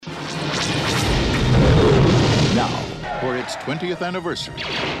its 20th anniversary,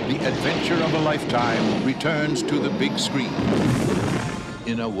 the adventure of a lifetime returns to the big screen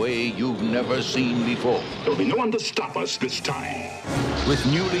in a way you've never seen before. There'll be no one to stop us this time. With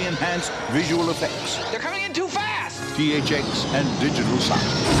newly enhanced visual effects, They're coming in too fast! THX and digital sound,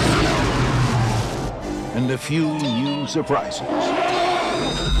 and a few new surprises.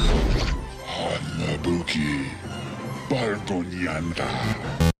 Hanabuki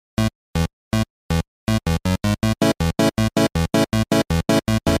Barbonyanda.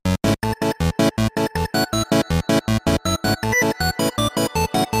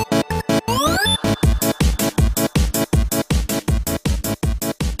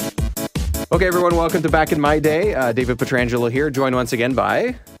 Okay, everyone, welcome to Back in My Day. David Petrangelo here, joined once again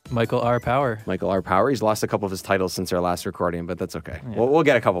by Michael R. Power. Michael R. Power. He's lost a couple of his titles since our last recording, but that's okay. Yeah. We'll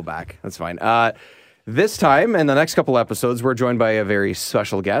get a couple back. That's fine. This time, and the next couple episodes, we're joined by a very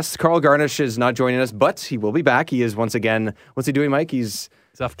special guest. Carl Garnish is not joining us, but he will be back. He is once again, what's he doing, Mike? He's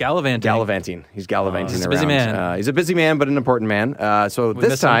off gallivanting. He's gallivanting he's around. A busy man. He's a busy man, but an important man. So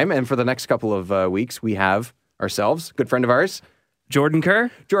this time, and for the next couple of weeks, we have ourselves, good friend of ours, Jordan Kerr.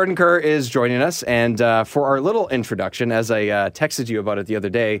 Jordan Kerr is joining us, and for our little introduction, as I texted you about it the other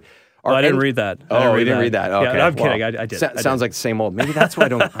day. I didn't read that. Oh, you didn't read that? Okay. Yeah, I'm kidding. I did. Sounds like the same old. Maybe that's why I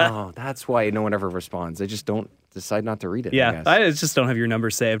don't. Oh, that's why no one ever responds. They just don't decide not to read it. Yeah, I just don't have your number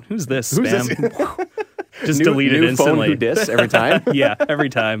saved. Who's this? Who's spam? Just delete it new instantly. Phone who dis every time. Yeah, every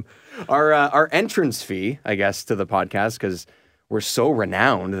time. Our entrance fee, I guess, to the podcast, because we're so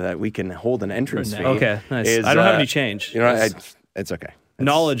renowned that we can hold an entrance fee. Okay, nice. I don't have any change. You know, it's okay.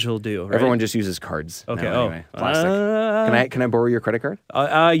 Knowledge will do, right? Everyone just uses cards. Okay. Now, anyway. Plastic. Can I borrow your credit card?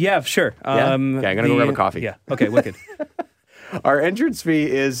 Yeah, sure. Yeah? Okay, I'm gonna go grab a coffee. Yeah. Okay. Wicked. Our entrance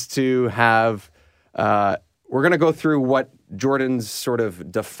fee is to have. We're gonna go through what Jordan's sort of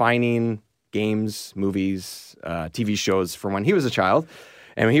defining games, movies, TV shows from when he was a child.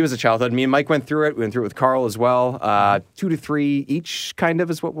 And when he was a childhood, me and Mike went through it. We went through it with Carl as well. 2 to 3 each, kind of,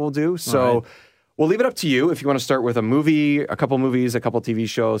 is what we'll do. So. We'll leave it up to you if you want to start with a movie, a couple movies, a couple TV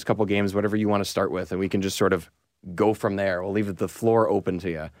shows, a couple games, whatever you want to start with, and we can just sort of go from there. We'll leave the floor open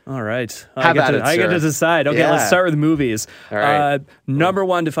to you. All right. I get to decide. Okay, Let's start with movies. All right. Number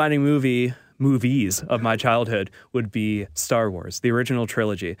one defining movies of my childhood would be Star Wars, the original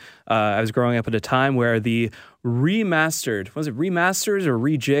trilogy. I was growing up at a time where the remasters or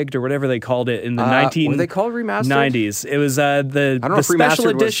rejigged or whatever they called it in the were they called remastered? 90s. It was the special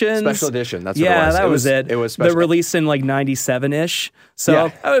editions. Special edition, that's what it was. Yeah, that was it. It was special. The release in like 97-ish.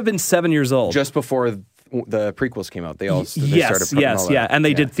 So I would have been 7 years old. Just before the prequels came out. They started putting all that. And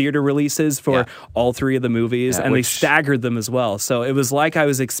they did theater releases for all 3 of the movies, and they staggered them as well. So it was like I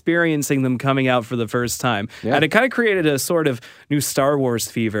was experiencing them coming out for the first time. Yeah. And it kind of created a sort of new Star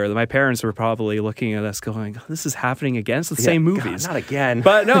Wars fever that my parents were probably looking at us going, this is happening again? It's the same movies. God, not again.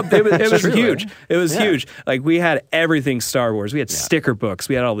 But no, it was huge. It was huge. Like, we had everything Star Wars. We had sticker books.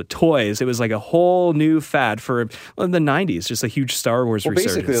 We had all the toys. It was like a whole new fad for the 90s, just a huge Star Wars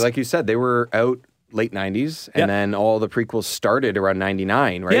resurgence. Basically, like you said, they were out late 90s, and then all the prequels started around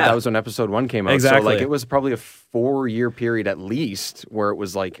 99, right? Yeah. That was when episode 1 came out. Exactly. So like it was probably a 4-year period at least where it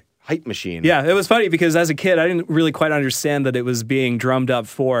was like hype machine. Yeah, it was funny because as a kid, I didn't really quite understand that it was being drummed up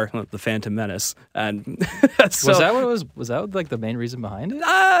for the Phantom Menace. And so, was that what it was? Was that like the main reason behind it?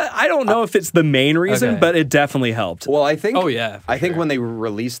 I don't know if it's the main reason, but it definitely helped. Well, I think. Oh yeah, I think when they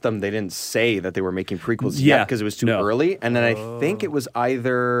released them, they didn't say that they were making prequels yet because it was too early. And then I think it was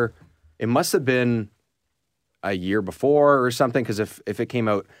it must have been a year before or something, because if it came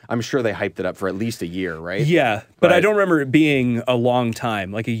out, I'm sure they hyped it up for at least a year, right? Yeah, but I don't remember it being a long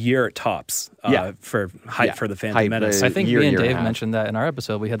time, like a year at tops, for hype for the Phantom Menace. I think me and Dave mentioned that in our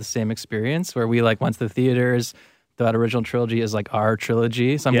episode. We had the same experience where we like went to the theaters. That original trilogy is like our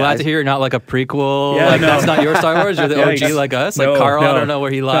trilogy. So I'm glad to hear you're not like a prequel. That's not your Star Wars. You're the OG like us. Like Carl, I don't know where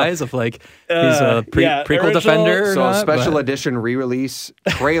he lies. If like he's a prequel defender. So special edition re-release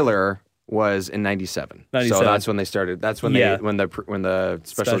trailer was in 97. So that's when they started. That's when when the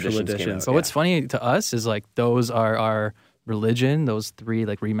special editions came out. But what's funny to us is like those are our religion. Those 3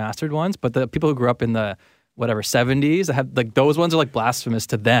 like remastered ones. But the people who grew up in the 70s, have like those ones are like blasphemous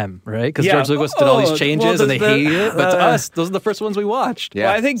to them, right? Because George Lucas did all these changes and they hate it. But to us, those are the first ones we watched. Yeah,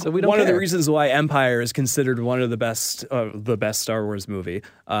 well, I think one of the reasons why Empire is considered one of the best Star Wars movie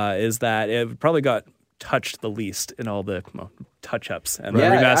is that it probably got touched the least in all the touch-ups, and the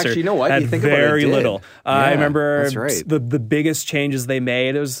remaster actually, you know what? had You think about it, very it did. little. I remember that's right. the biggest changes they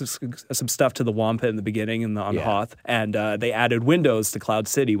made. It was some stuff to the Wampa in the beginning and on Hoth, and they added windows to Cloud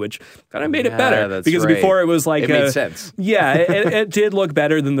City, which kind of made it better because before it was like it made sense. Yeah, it did look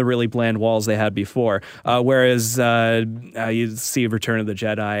better than the really bland walls they had before. Whereas you see Return of the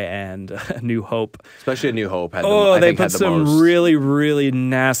Jedi and A New Hope, especially A New Hope. They put some really, really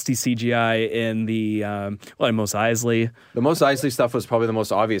nasty CGI in the in Mos Eisley. The Mos Eisley stuff was probably the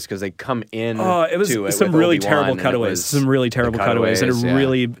most obvious because they come in. It was some really terrible cutaways. Some really terrible cutaways, and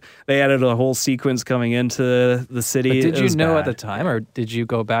they added a whole sequence coming into the city. But did you know at the time, or did you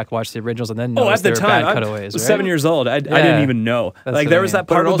go back watch the originals and then notice there were bad cutaways? I was 7 years old. I didn't even know. Like there was that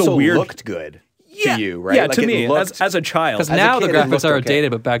part of the weird. Looked good. To you, right? Yeah, to me as a child. Because now the graphics are outdated,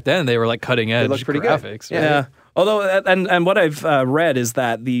 but back then they were like cutting edge graphics. Good. Yeah. Although, and what I've read is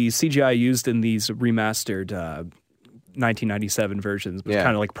that the CGI used in these remastered 1997 versions was kind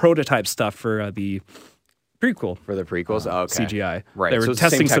of like prototype stuff for the prequel. For the prequels? CGI. Right. They were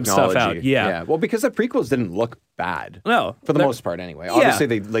testing some stuff out. Yeah. Well, because the prequels didn't look bad. No. For the most part, anyway.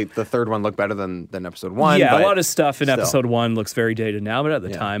 Obviously, the third one looked better than episode 1. Yeah, a lot of stuff in episode 1 looks very dated now, but at the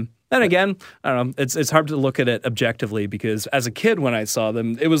time. And again, I don't know, it's hard to look at it objectively because as a kid when I saw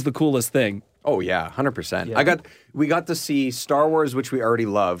them, it was the coolest thing. Oh, yeah, 100%. Yeah. We got to see Star Wars, which we already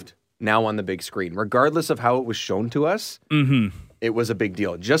loved, now on the big screen. Regardless of how it was shown to us, it was a big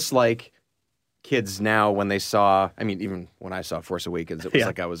deal. Just like kids now when they saw, I mean, even when I saw Force Awakens, it was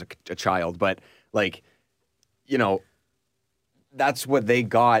like I was a child. But, like, you know, that's what they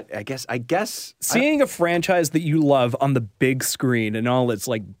got. I guess seeing a franchise that you love on the big screen and all its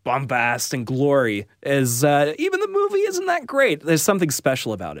like bombast and glory is even the movie isn't that great. There's something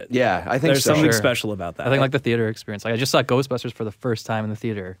special about it. Yeah, I think there's something special about that. I think like the theater experience. Like I just saw Ghostbusters for the first time in the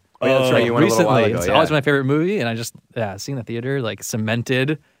theater. Oh, yeah, that's right. You went recently. A little while ago, It's always my favorite movie, and I just seeing the theater like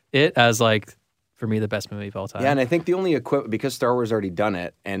cemented it as like for me the best movie of all time. Yeah, and I think the only because Star Wars already done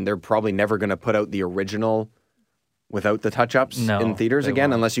it, and they're probably never going to put out the original without the touch-ups in theaters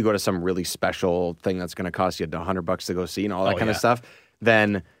again, unless you go to some really special thing that's going to cost you $100 to go see and all that kind of stuff,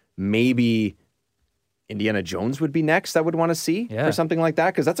 then maybe Indiana Jones would be next I would want to see for something like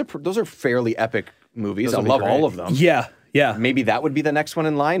that, because those are fairly epic movies. I love all of them. Yeah. Maybe that would be the next one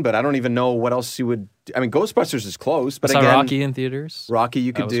in line, but I don't even know what else you would... I mean, Ghostbusters is close, but again... Rocky in theaters. Rocky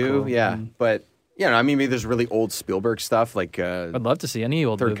you could do, cool. But... Yeah, I mean, maybe there's really old Spielberg stuff like I'd love to see any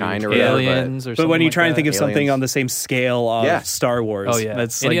old Third movie, Kind or Aliens, whatever, or something. But when you try and think of Aliens. something on the same scale of Star Wars,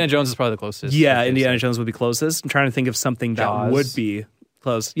 that's Indiana Jones is probably the closest. Yeah, Indiana Jones would be closest. I'm trying to think of something that would be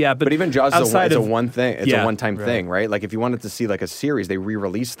close. Yeah, but even Jaws is a one-time thing, thing, right? Like if you wanted to see like a series, they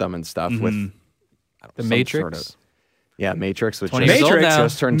re-released them and stuff with The Matrix. Yeah, Matrix. Which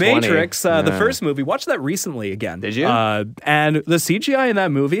Matrix turned 20. Matrix, the first movie. Watched that recently again. Did you? And the CGI in that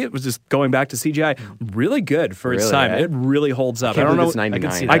movie, it was just going back to CGI, really good for its time. It really holds up. I don't know. It's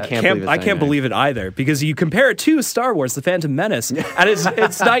 99. I can't believe it either because you compare it to Star Wars: The Phantom Menace, and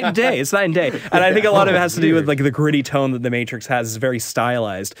it's night and day. It's night and day. And I think a lot of it has to do with like the gritty tone that the Matrix has. Is very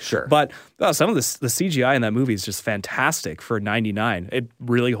stylized. Sure. But some of the CGI in that movie is just fantastic for 99. It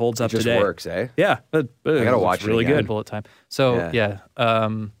really holds up today. It just works, eh? Yeah. I gotta watch it really again. good bullet time. So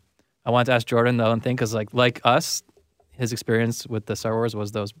I wanted to ask Jordan the one thing because like us, his experience with the Star Wars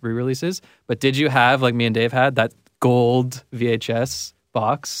was those re-releases. But did you have, like me and Dave had, that gold VHS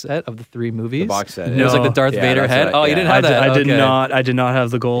box set of the 3 movies? The box set. It was like the Darth Vader head. Right. You didn't have that. I did not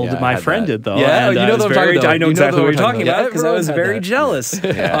have the gold. My friend did though. Yeah, and you know what I'm talking about. I know exactly what you're talking about because I everyone was had very that. jealous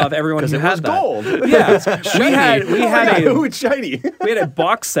of everyone who had that. gold. Yeah, we had it's shiny. we had a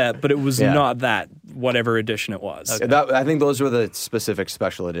box set, but it was not that whatever edition it was. Okay. I think those were the specific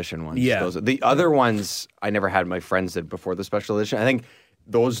special edition ones. Yeah. The other ones I never had. My friends did before the special edition. I think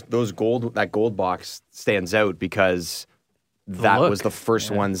that gold box stands out because that was the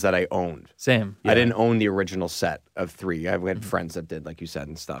first ones that I owned. Same. I didn't own the original set of 3. I had friends that did, like you said,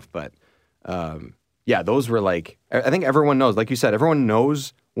 and stuff. But those were like, I think everyone knows, like you said, everyone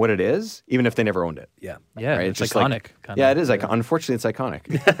knows what it is, even if they never owned it. Yeah, right? It's just iconic. It is. Unfortunately, it's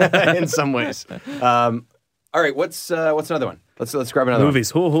iconic in some ways. All right, what's another one? Let's grab another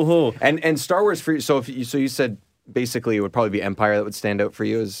movies. One. And Star Wars for you. So you said. Basically, it would probably be Empire that would stand out for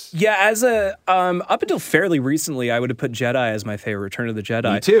you. As a up until fairly recently, I would have put Jedi as my favorite. Return of the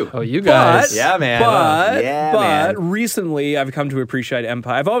Jedi. Me too. Oh, you guys, But recently, I've come to appreciate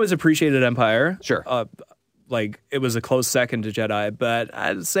Empire. I've always appreciated Empire. Sure. Like it was a close second to Jedi, but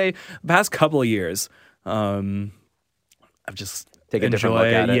I'd say the past couple of years, I've just take a different look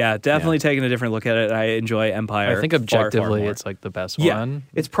at it. Yeah, definitely taking a different look at it. I enjoy Empire. I think objectively, it's like the best one.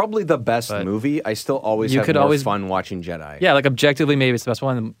 It's probably the best movie. I still always have more fun watching Jedi. Yeah, like objectively, maybe it's the best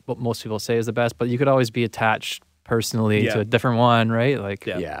one. What most people say is the best, but you could always be attached personally to a different one, right? Like,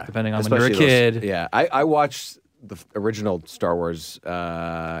 depending on especially when you were a kid. I watched the original Star Wars.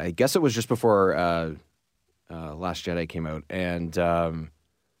 I guess it was just before Last Jedi came out, and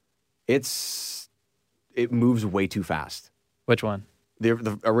it moves way too fast. Which one?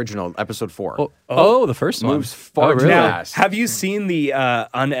 The original Episode 4. Oh, the first one moves far too fast. Have you seen the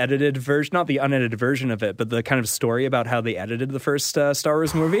unedited version? Not the unedited version of it, but the kind of story about how they edited the first Star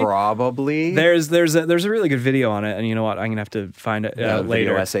Wars movie. Probably. There's a really good video on it, and you know what? I'm gonna have to find it later.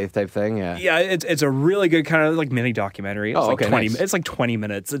 Video essay type thing. Yeah. It's a really good kind of like mini documentary. It's like 20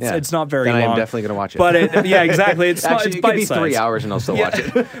 minutes. It's not very long. I'm definitely gonna watch it. But exactly. It's actually it could be 3 hours, and I'll still watch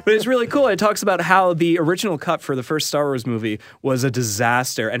it. But it's really cool. It talks about how the original cut for the first Star Wars movie was a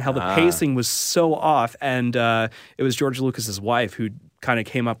disaster, and how the pacing was so off. And it was George Lucas's wife who kind of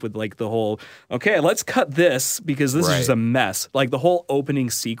came up with like the whole, okay, let's cut this because this is just a mess. Like the whole opening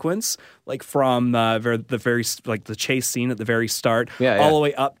sequence, like from the very like the chase scene at the very start, all the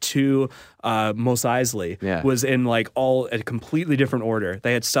way up to Mos Eisley was in like all a completely different order.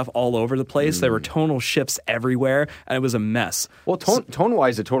 They had stuff all over the place. There were tonal shifts everywhere, and it was a mess. Well, tone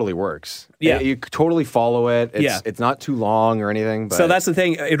wise, it totally works. Yeah, you totally follow it. It's not too long or anything. But so that's the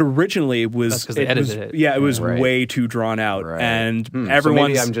thing. It originally was because they edited it. Yeah, it was way too drawn out, and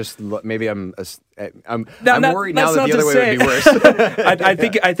everyone's. So maybe I'm worried now that the other way would be worse.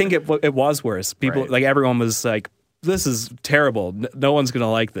 I think it was worse. People like everyone was like, this is terrible. No one's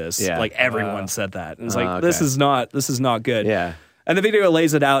gonna like this. Yeah. Like everyone said that. And it's like this is not good. Yeah. And the video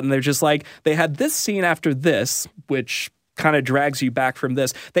lays it out, and they're just like, they had this scene after this, which kind of drags you back from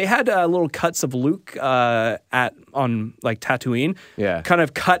this. They had little cuts of Luke on like Tatooine, kind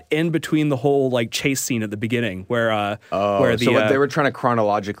of cut in between the whole like chase scene at the beginning, where they were trying to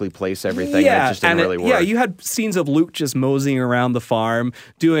chronologically place everything. and it just didn't really work. Yeah, you had scenes of Luke just moseying around the farm,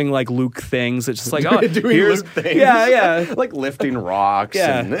 doing like Luke things. It's just like Luke things. Yeah, like lifting rocks,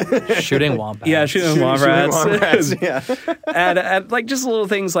 and shooting wombats. Yeah, shooting wombats. Yeah, and like just little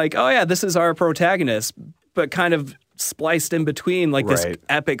things like, oh yeah, this is our protagonist, but kind of spliced in between like this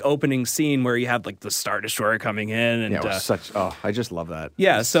epic opening scene where you have like the Star Destroyer coming in, and I just love that.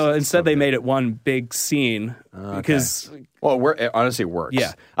 Yeah, so instead they made it one big scene because it honestly works.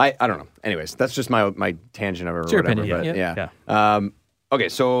 Yeah, I don't know. Anyways, that's just my tangent of it or it's your whatever. opinion, but okay,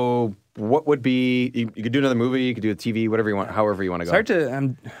 so what would be? You could do another movie. You could do a TV, whatever you want, however you want to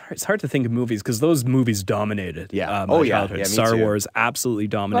go. It's hard to think of movies because those movies dominated. Yeah. My childhood. Star Wars absolutely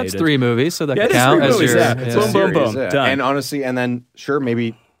dominated. That's 3 movies, so that could count as your boom, boom, done. And honestly, and then sure,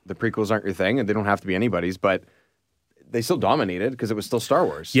 maybe the prequels aren't your thing, and they don't have to be anybody's, but they still dominated because it was still Star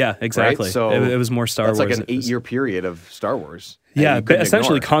Wars. Yeah, exactly. Right? So it was more Star Wars. That's like an 8-year period of Star Wars. Yeah,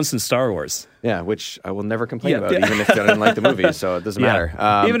 essentially constant Star Wars. Yeah, which I will never complain about, even if I didn't like the movie, so it doesn't matter.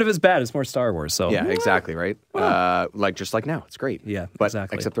 Even if it's bad, it's more Star Wars. So yeah, exactly, right? Just like now, it's great. Yeah, but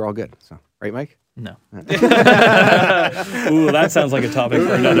exactly. Except they're all good. So, right, Mike? No. Ooh, that sounds like a topic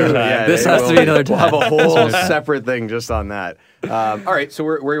for another time. Yeah, this has to be another time. We'll have a whole separate thing just on that. All right, so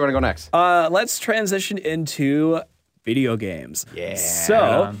where do you want to go next? Let's transition into video games. Yeah.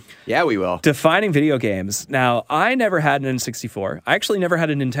 So, yeah, we will. Defining video games. Now, I never had an N64. I actually never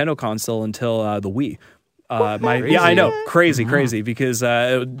had a Nintendo console until the Wii. I know, crazy, because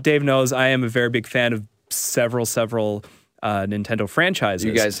Dave knows I am a very big fan of several Nintendo franchises.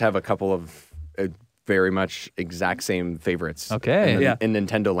 You guys have a couple of very much exact same favorites. Okay, in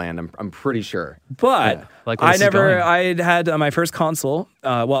Nintendo land, I'm pretty sure. But I had my first console.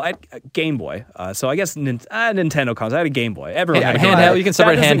 I had Game Boy. So I guess Nintendo console. I had a Game Boy. Everyone had a handheld. You can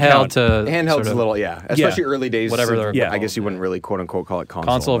separate handheld to handheld's a little especially early days. Whatever. I guess you wouldn't really quote unquote call it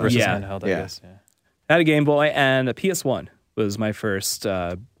console versus handheld. I guess. Yeah. I had a Game Boy, and a PS1 was my first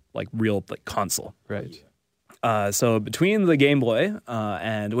real console. Right. So between the Game Boy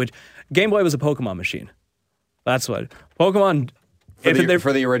and which Game Boy was a Pokemon machine. That's what Pokemon. For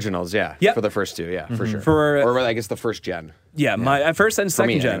the originals, Yep. For the first 2, for sure. Or I guess the first gen. Yeah, my first and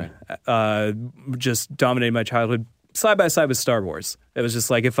second gen just dominated my childhood. Side by side with Star Wars. It was just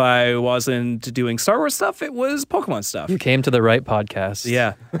like if I wasn't doing Star Wars stuff, it was Pokemon stuff. You came to the right podcast.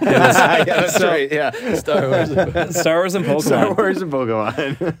 Yeah. That's right. Yeah. Star Wars and Pokemon. Star Wars and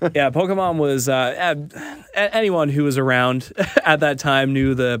Pokemon. Yeah, Pokemon was anyone who was around at that time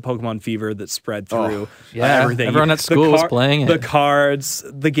knew the Pokemon fever that spread through everything. Everyone at school was playing it. The cards,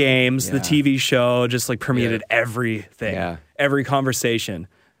 the games, the TV show just permeated everything. Yeah. Every conversation.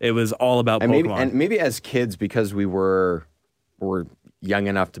 It was all about Pokemon. Maybe as kids, because we were were young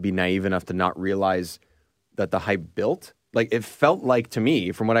enough to be naive enough to not realize that the hype built. Like, it felt like, to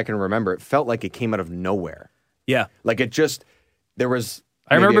me, from what I can remember, it felt like it came out of nowhere. Yeah. Like, it just, there was...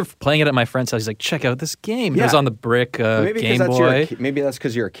 I remember playing it at my friend's house. He's like, check out this game. It was on the brick Game Boy. Maybe that's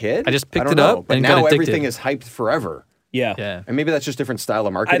because you're a kid. I just picked it up but and now got addicted. everything is hyped forever. Yeah. And maybe that's just different style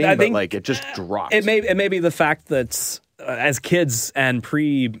of marketing, I but think like it just dropped. It may be the fact that as kids and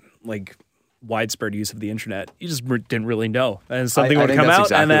widespread use of the internet, you just didn't really know. And something would come out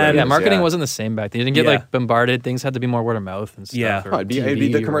exactly and then... Yeah, marketing wasn't the same back then. You didn't get like bombarded. Things had to be more word of mouth and stuff. Yeah. It'd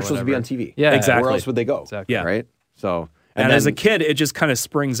be the commercials would be on TV. Yeah, exactly. Where else would they go? Exactly. Yeah. Right? So... And then, as a kid, it just kind of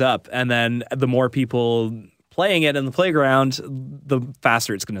springs up. And then the more people playing it in the playground, the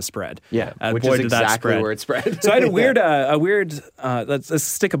faster it's going to spread. Yeah, and which boy, is did that exactly spread. where it spread. So I had a weird, let's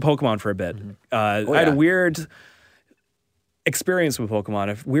stick a Pokemon for a bit. I had a weird experience with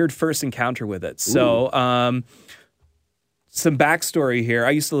Pokemon, a weird first encounter with it. So some backstory here. I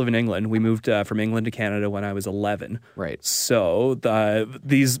used to live in England. We moved from England to Canada when I was 11. Right. So the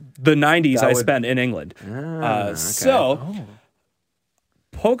 90s I spent in England. Okay. So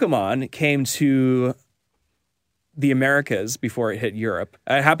Pokemon came to the Americas before it hit Europe.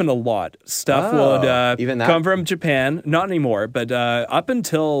 It happened a lot. Stuff would even that? come from Japan. Not anymore, but up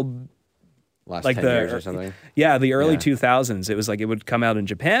until last like 10 years or something. Yeah, the early 2000s. It was like it would come out in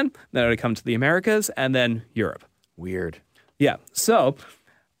Japan, then it would come to the Americas, and then Europe. Weird. Yeah. So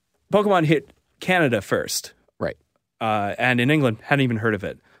Pokemon hit Canada first. Right. And in England, hadn't even heard of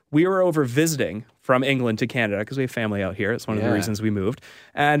it. We were over visiting from England to Canada because we have family out here. It's one of the reasons we moved.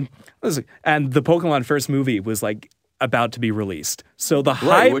 And the Pokemon first movie was like about to be released. So the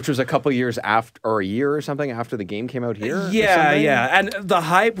hype... which was a couple years after, or a year or something after the game came out here? Yeah. And the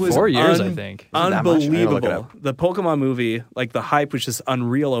hype was 4 years, I think. unbelievable. The Pokemon movie, like the hype was just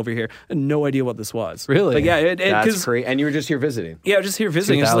unreal over here. I had no idea what this was. Really? Like, yeah, That's crazy. And you were just here visiting. Yeah, just here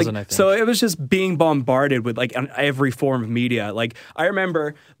visiting. 2000, I think. So it was just being bombarded with like every form of media. Like I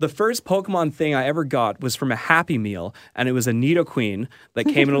remember the first Pokemon thing I ever got was from a Happy Meal, and it was a Nidoqueen that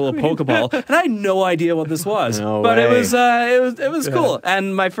came in a little Pokeball, and I had no idea what this was. But it was cool.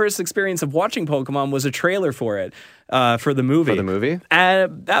 And my first experience of watching Pokemon was a trailer for it, for the movie. For the movie?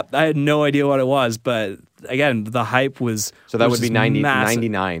 And I had no idea what it was, but again, the hype was So that would be 99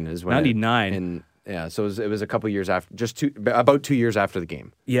 99 is when 99. Yeah, so it was a couple years after, about 2 years after the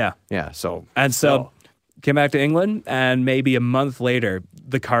game. Yeah. Yeah, so... Came back to England, and maybe a month later,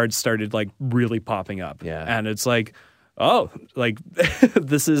 the cards started like really popping up. Yeah. And it's like, oh, like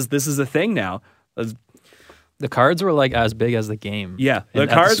this is a thing now. The cards were like as big as the game. Yeah, the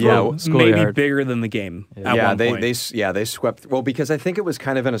cards were maybe schoolyard. bigger than the game at one point. They swept. Well, because I think it was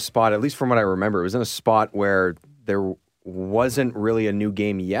kind of in a spot, at least from what I remember, it was in a spot where there wasn't really a new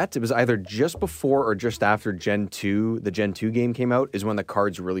game yet. It was either just before or just after Gen 2, the Gen 2 game came out, is when the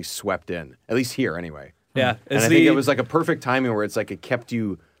cards really swept in. At least here, anyway. Yeah, and I think it was like a perfect timing where it's like it kept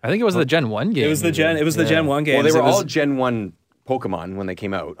you... I think it was the Gen 1 game. It was the Gen 1 game. Well, they were all Gen 1 Pokemon when they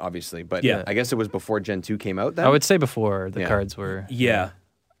came out, obviously. But Yeah. I guess it was before Gen 2 came out then? I would say before the cards were... Yeah,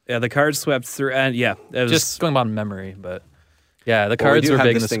 the cards swept through, and it was just going on memory, but... Yeah, the cards were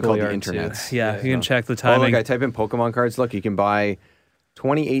big in the schoolyard too. Yeah, you can check the timing. Oh, look, I type in Pokemon cards. Look, you can buy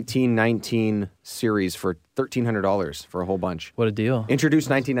 2018-19 series for $1,300 for a whole bunch. What a deal. Introduced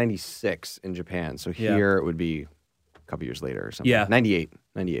 1996 in Japan. So here it would be a couple years later or something. Yeah. 98.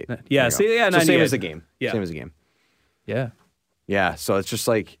 Yeah, so 98. same as the game. Yeah. Same as the game. Yeah. Yeah, so it's just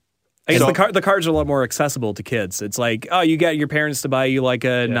like... I guess the cards are a lot more accessible to kids. It's like, oh, you get your parents to buy you like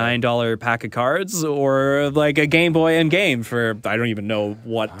a $9 pack of cards, or like a Game Boy and game for I don't even know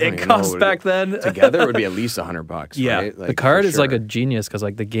what it cost back then. Together it would be at least $100. Yeah, right? Like, the card is sure. like a genius because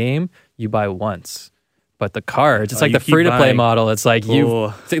like the game you buy once, but the cards it's like you the free to play buying. model. It's like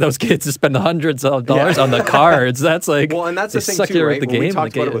you take those kids to spend the hundreds of dollars on the cards. That's like well, and that's they the thing suck too, you right? with the When game. we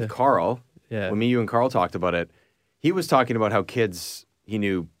talked about it with Carl. Yeah. When you and Carl talked about it, he was talking about how kids he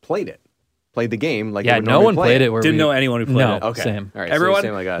knew played the game like yeah, they would no one play played it. Where Didn't know anyone who played no, it. Okay, same. All right, Everyone- so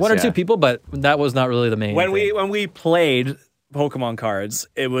same like us. One or two people, but that was not really the main. When thing. we played Pokemon cards,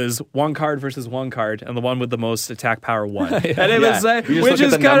 it was one card versus one card, and the one with the most attack power won. And it was You just which look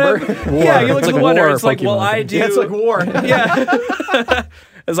is at the kind number? of yeah, you look It's at like the wonder. war It's like, well, Pokemon. I do. Yeah, it's like war. Yeah.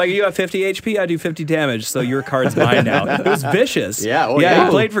 It's like you have 50 HP, I do 50 damage, so your card's mine now. It was vicious. Yeah, oh, yeah. yeah. You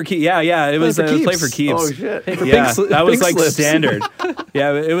played for keeps. Yeah, it was for keeps. played for keeps. Oh shit! Yeah, that was pink like slips. standard.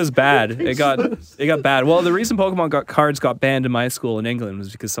 Yeah, it was bad. It got bad. Well, the reason Pokemon cards got banned in my school in England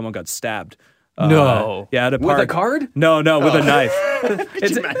was because someone got stabbed No. Yeah, at a park. With a card? No, with a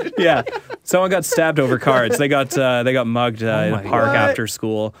knife. Yeah. Someone got stabbed over cards. They got mugged in a park after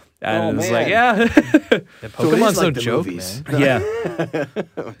school. And it was like, Pokemon's no joke, man.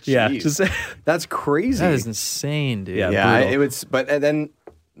 Yeah. Just That's crazy. That is insane, dude. Yeah. it was, but then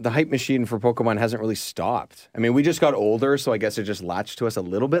the hype machine for Pokemon hasn't really stopped. I mean, we just got older, so I guess it just latched to us a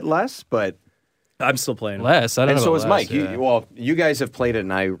little bit less, but... I'm still playing. Less. I don't And know so about is less, Mike. yeah. You guys have played it,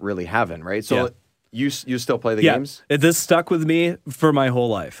 and I really haven't, right? So Yeah. you still play the Yeah. games? This stuck with me for my whole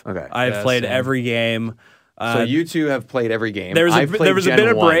life. Okay. I've Yeah, played same. every game. So you two have played every game. There was I've played a Gen bit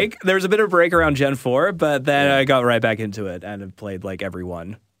of 1. break. There was a bit of break around Gen 4, but then I got right back into it and have played like every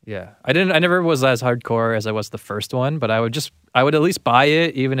one. Yeah, I never was as hardcore as I was the first one, but I would at least buy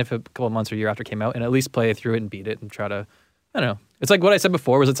it, even if a couple of months or a year after it came out, and at least play through it and beat it and try to, I don't know. It's like what I said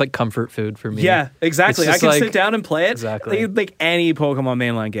before, it's like comfort food for me. Yeah, exactly. I It's can just sit down and play it. Exactly. Like any Pokemon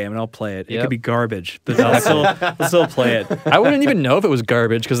mainline game, and I'll play it. It Yep. could be garbage, but I'll still play it. I wouldn't even know if it was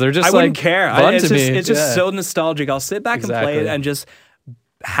garbage because they're just I wouldn't care. fun It's to just, me. it's just Yeah. so nostalgic. I'll sit back and play Exactly. it and just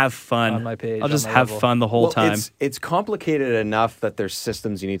have fun. On my page, I'll just on my have level. fun the whole time. It's complicated enough that there's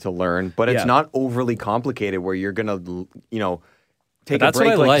systems you need to learn, but it's Yeah. not overly complicated where you're gonna, take But that's a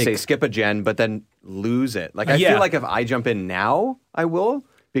break, what I like. say skip a gen, but then lose it. Like I Yeah. feel like if I jump in now, I will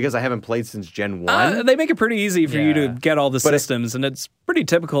because I haven't played since Gen 1. They make it pretty easy for you to Yeah. get all the But systems, and it's pretty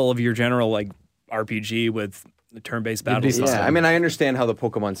typical of your general like RPG with the turn-based battle be- system. Yeah, I mean, I understand how the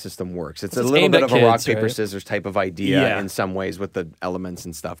Pokemon system works. It's a It's little aimed bit at of a rock, kids, paper, right? scissors type of idea Yeah. in some ways with the elements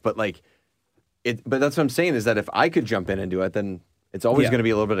and stuff. But like, but that's what I'm saying is that if I could jump in and do it, then it's always Yeah. going to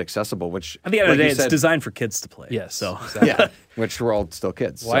be a little bit accessible. Which At the end of like the day, you it's said- designed for kids to play. Yes. So exactly. yeah, which we're all still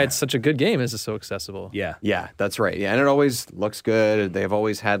kids. Why so. it's such a good game is it's so accessible. yeah. Yeah, that's right. Yeah, and it always looks good. They've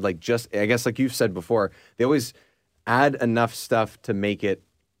always had I guess like you've said before, they always add enough stuff to make it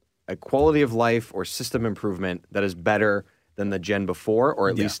a quality of life or system improvement that is better than the gen before, or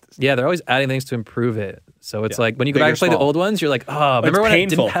at least Yeah, they're always adding things to improve it. So it's like when you go Big back or and play the small. old ones, you're like, oh, remember when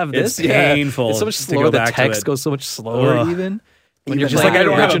painful. I didn't have this? It's painful It's so much to slower. go The back to text it. goes so much slower Ugh. even. When Even you're just playing like, I the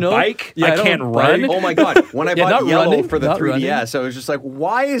don't have a original. bike. Yeah, I don't can't run. run. oh my god, when I Yeah, bought not Yellow running, for the not 3DS, I was just like,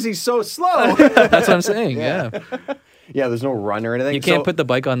 why is he so slow? That's what I'm saying. Yeah, Yeah, there's no run or anything. you can't So- put the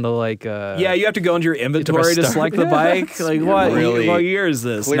bike on the like. Yeah, you have to go into your inventory to start. select the bike. Like what? Really- What year is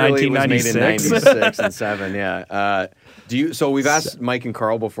this? Clearly, it was made in 1996. 96 and 7. Yeah. So we've asked Mike and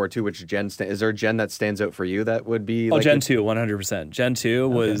Carl before too. Which gen is there a gen that stands out for you? That would be Oh, like Gen 2, 100%. Gen 2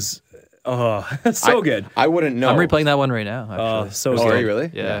 was so good. I wouldn't know. I'm replaying that one right now. Oh, Actually. so Oh, good. are you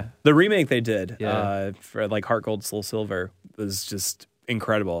really? Yeah. The remake they did Yeah. for like Heart Gold, Soul Silver was just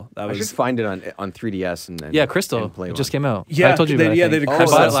incredible. That I should was find it on 3DS and Yeah, Crystal. and play It just one. came out. Yeah, I told you. they- about it, yeah, I they think. did Oh, I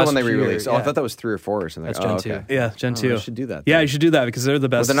Crystal. bought it that's the one they last year, re-released. Oh, I yeah. thought that was 3 or 4 or something. That's oh, Gen okay. 2. yeah, Gen 2. I should do that. Yeah, then. you should do that because they're the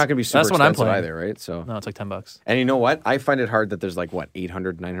But best. they're not going to be super That's what I'm expensive playing. either, right? So, No, it's like $10. and you know what? I find it hard that there's like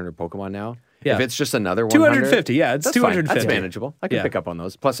 800, 900 Pokemon now. Yeah. If it's just another 100, 250. Yeah, it's that's fine. 250. That's manageable. I can Yeah. pick up on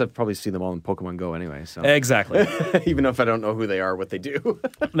those. Plus, I've probably seen them all in Pokemon Go anyway. So Exactly. even if I don't know who they are, what they do.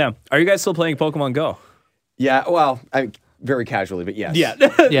 Now, are you guys still playing Pokemon Go? Yeah. Well, very casually, but yes. Yeah,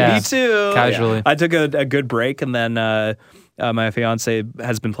 Yeah. me too. Casually. Yeah. I took a good break, and then my fiance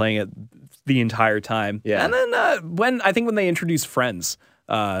has been playing it the entire time. Yeah. and then when they introduced friends,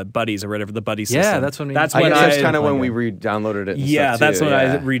 buddies or whatever, the buddy system. Yeah, that's when we- that's I when guess I that's kind of when we re-downloaded it. And Yeah, stuff, too. that's when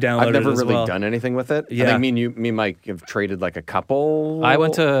I re-downloaded I've never it as really well. done anything with it. I Yeah. think me and Mike have traded like a couple. I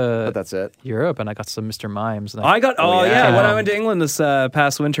went but to that's it. Europe and I got some Mr. Mimes. And I got yeah. when I went to England this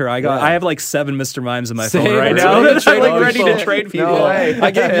past winter, I have like 7 Mr. Mimes in my phone Same, right really? now. Trade I'm like on ready phone. to trade people. No way.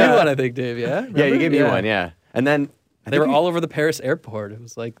 I gave Yeah. you one, I think, Dave. Yeah. Yeah, you Remember? gave me one. Yeah, and then They were all over the Paris airport. It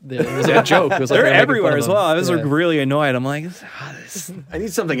was like it was like a joke. It was like They're they were making fun everywhere of as them. well. I was Yeah. really annoyed. I'm like, I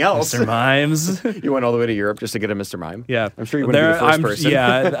need something else. Mr. Mimes. You went all the way to Europe just to get a Mr. Mime. Yeah, I'm sure you wouldn't be the 1st person.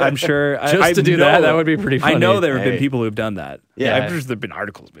 Yeah, I'm sure. Just to do that would be pretty funny. I know there have Hey. been people who've done that. Yeah. I'm sure there've been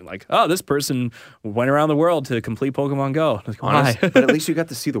articles being like, "Oh, this person went around the world to complete Pokemon Go." Like, why? Honest, but at least you got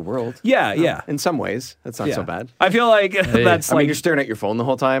to see the world. Yeah, yeah. In some ways, that's not Yeah. so bad. I feel like that's I like mean, you're staring at your phone the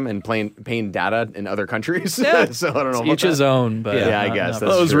whole time and paying data in other countries. Yeah. So I don't know. about Each his that. own, but Yeah, I not- guess not-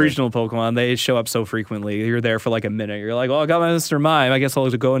 that's those true. regional Pokemon. They show up so frequently. You're there for like a minute. You're like, "Well, I got my Mr. Mime. I guess I'll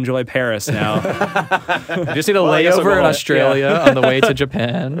go enjoy Paris now." You just need a I guess I'll layover go- in Australia on the way to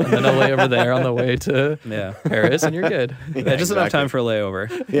Japan, and then a layover there on the way to Yeah. Paris, and you're good. Yeah, just enough time for a layover.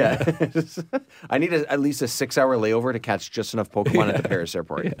 Yeah. I need at least a 6-hour layover to catch just enough Pokemon at the Paris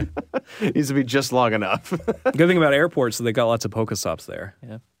airport. Needs to be just long enough. Good thing about airports is they got lots of Pokestops there.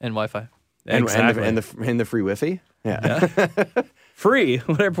 Yeah, and Wi-Fi. And Exactly. the free Wi-Fi. Yeah. Free?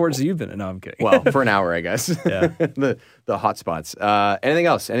 What airports have you been in? No, I'm kidding. Well, for an hour, I guess. Yeah. the hot spots. Anything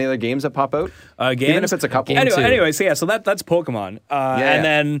else? Any other games that pop out? Games? Even if it's a couple. Anyway, so that's Pokemon. And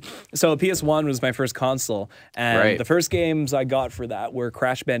then, so PS1 was my first console. And the first games I got for that were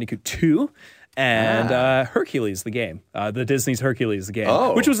Crash Bandicoot 2. And Hercules, the game, the Disney's Hercules, the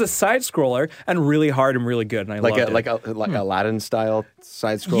game, which was a side scroller and really hard and really good, and I loved it. Like Aladdin style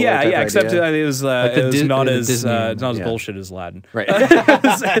side scroller. Yeah, except it was not as bullshit as Aladdin. Right.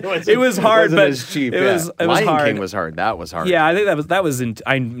 it was hard, but as cheap. It was Lion hard. King was hard. That was hard. Yeah, I think that was.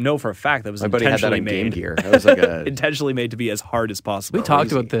 I know for a fact that was my buddy had that intentionally on made. Game Gear. That was like intentionally made to be as hard as possible. We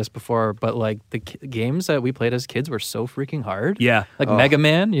talked about this before, but like the games that we played as kids were so freaking hard. Yeah, like Mega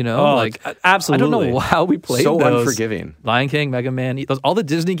Man. Absolutely. I don't know how we played so those. Unforgiving. Lion King, Mega Man, all the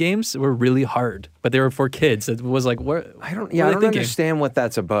Disney games were really hard, but they were for kids. It was like, what? I don't understand what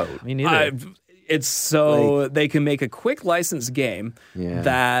that's about. Me neither. It's so they can make a quick license game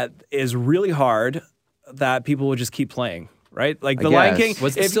that is really hard that people will just keep playing. Right, like the Lion King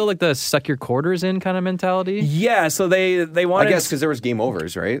was it still like the suck your quarters in kind of mentality. Yeah, so they wanted. I guess because there was game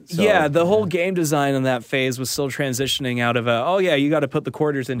overs, right? So, yeah, the whole game design in that phase was still transitioning out of you got to put the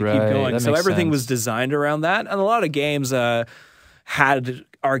quarters in to keep going. So everything was designed around that, and a lot of games had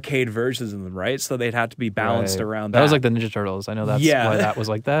arcade versions in them, right? So they'd have to be balanced around that. That was like the Ninja Turtles. I know that's why that was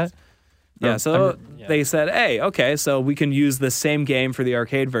like that. Yeah, so they said, hey, okay, so we can use the same game for the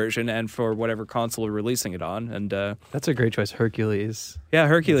arcade version and for whatever console we're releasing it on. And that's a great choice, Hercules. Yeah,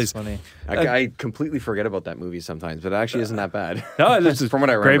 Hercules. That's funny. I completely forget about that movie sometimes, but it actually isn't that bad. No, it's from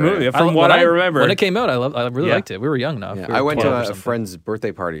what I remember. Great movie. From what I remember. When it came out, I really liked it. We were young enough. Yeah. I went to a friend's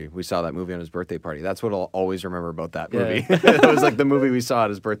birthday party. We saw that movie on his birthday party. That's what I'll always remember about that movie. It was like the movie we saw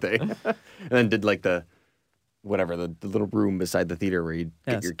at his birthday. And then did like the little room beside the theater where you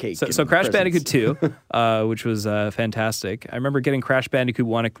get your cake. So Crash Bandicoot 2, which was fantastic. I remember getting Crash Bandicoot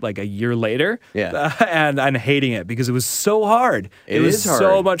 1 like a year later, and hating it because it was so hard. It was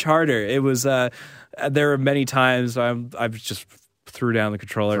so much harder. It was. There were many times I've just threw down the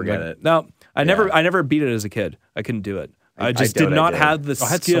controller. Forget it. No, I never beat it as a kid. I couldn't do it. I just did not have the skill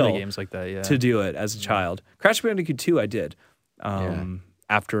I had so many games like that, to do it as a child. Crash Bandicoot 2 I did.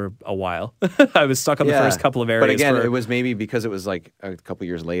 After a while, I was stuck on the first couple of areas. But again, it was maybe because it was like a couple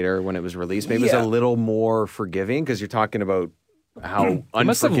years later when it was released. Maybe it was a little more forgiving because you're talking about how they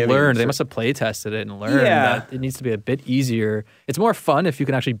must have learned. They must have play tested it and learned that it needs to be a bit easier. It's more fun if you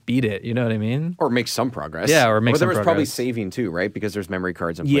can actually beat it. You know what I mean? Or make some progress. Yeah, or make some progress. There was probably saving too, right? Because there's memory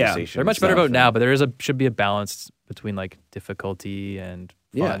cards on PlayStation. They're much better about now, but there should be a balance between like difficulty and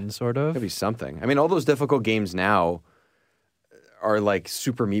fun, sort of. Could be something. I mean, all those difficult games now are like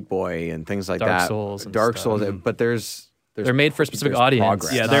Super Meat Boy and things like Dark that. Souls, but they're made for a specific audience.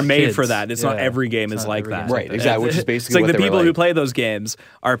 Progress. Yeah, they're made for that. It's not every game is like that. Right, exactly. Which is basically it's like what the people who play those games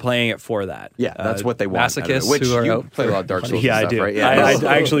are playing it for that. Yeah, that's what they want. Masochists which who are you play a lot of Dark Souls. Yeah, and I stuff, do. Right? Yeah,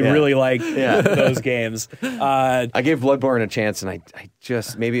 I actually really like those games. I gave Bloodborne a chance, and I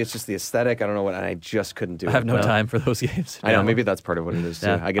just maybe it's just the aesthetic. I don't know what, and I just couldn't do it. I have no time for those games. I know. Maybe that's part of what it is too.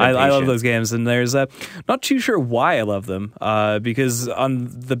 Yeah. I love those games, and there's not too sure why I love them. Because on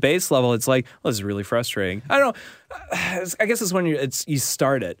the base level, it's like, well, this is really frustrating. I don't know. I guess it's when you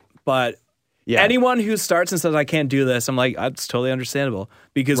start it, but anyone who starts and says I can't do this, I'm like, that's totally understandable.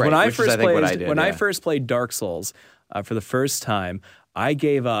 Because when I first played Dark Souls for the first time, I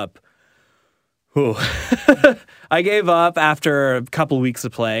gave up. I gave up after a couple weeks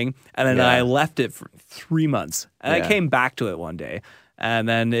of playing, and then I left it for 3 months, and I came back to it one day, and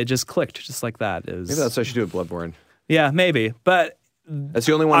then it just clicked just like that. Maybe that's what I should do with Bloodborne. Yeah, maybe, but. That's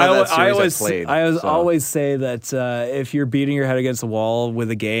the only one of that series I played. I always say that if you're beating your head against the wall with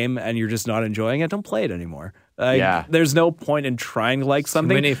a game and you're just not enjoying it, don't play it anymore. There's no point in trying to like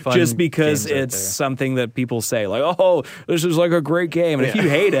something just because it's something that people say. Like, oh, this is like a great game. And if you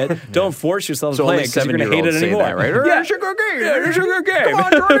hate it, don't force yourself to play it because you're going to hate it anymore. That, right? Yeah, it's a good game. It's a good game. Come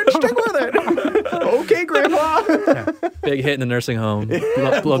on, Jordan, stick with it. Okay, Grandpa. Big hit in the nursing home.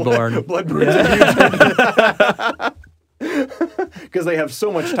 Bloodborne. Because they have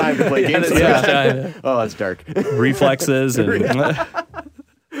so much time to play games. Oh, that's dark. Reflexes and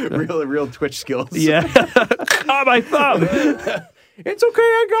real Twitch skills. Yeah. My thumb. It's okay,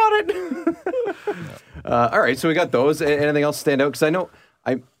 I got it. All right, so we got those. Anything else stand out? Because I know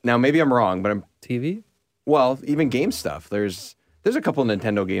now maybe I'm wrong, but I'm TV. Well, even game stuff. There's a couple of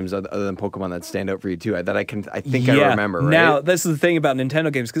Nintendo games other than Pokemon that stand out for you too. I think I remember. Right? Now, this is the thing about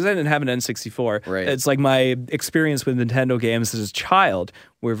Nintendo games because I didn't have an N64. Right. It's like my experience with Nintendo games as a child.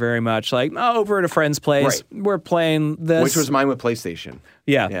 We're very much like over at a friend's place. Right. We're playing this, which was mine with PlayStation.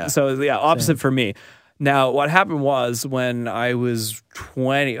 Yeah. So opposite for me. Now, what happened was when I was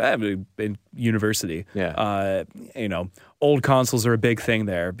 20, in university, old consoles are a big thing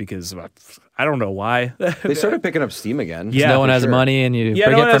there because I don't know why. They started picking up Steam again. Yeah, no one has money and you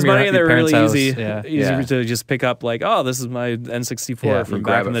bring it from your parents' house. Easy to just pick up like, oh, this is my N64 from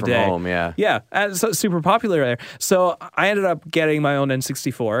back in the day. Home, and so super popular there. So I ended up getting my own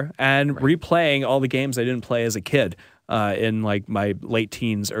N64 and replaying all the games I didn't play as a kid. In like my late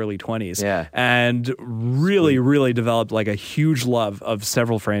teens, early 20s. Yeah. And really, really developed like a huge love of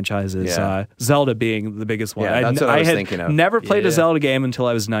several franchises. Yeah. Zelda being the biggest one. Yeah, that's what I was thinking of. Never played a Zelda game until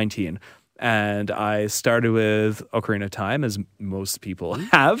I was 19. And I started with Ocarina of Time, as most people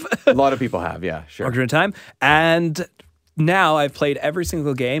have. A lot of people have, yeah, sure. Ocarina of Time. And now I've played every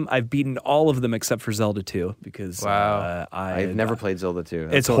single game. I've beaten all of them except for Zelda 2 because I've never played Zelda 2.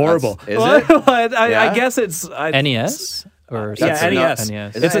 It's horrible. Is it? I guess it's NES or NES.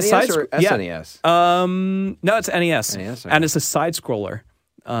 NES. Is It's it a NES side or SNES? No, it's NES. NES, and it's a side scroller.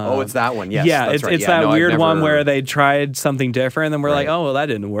 It's that one. Yes, yeah, that's right. It's that weird one where they tried something different, and then we're like, oh, well, that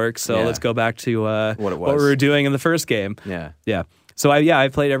didn't work, so let's go back to what we were doing in the first game. Yeah. So I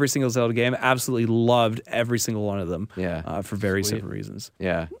played every single Zelda game. Absolutely loved every single one of them. Yeah. For very different reasons.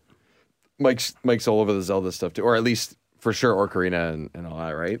 Yeah. Mike's all over the Zelda stuff too, or at least for sure Ocarina and all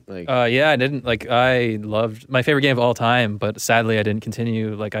that, right? Like, I didn't I loved my favorite game of all time, but sadly I didn't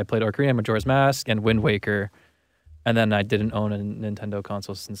continue. Like I played Ocarina, Majora's Mask, and Wind Waker. And then I didn't own a Nintendo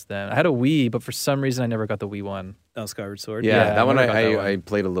console since then. I had a Wii, but for some reason I never got the Wii one. Oh, Skyward Sword. Yeah, that one I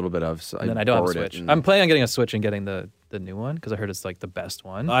played a little bit of. So and then I don't have a Switch. I'm planning on getting a Switch and getting the new one because I heard it's like the best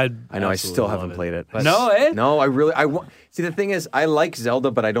one. I know. I still haven't played it. No, No, I want. See, the thing is, I like Zelda,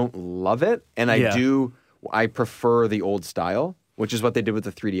 but I don't love it, and I prefer the old style, which is what they did with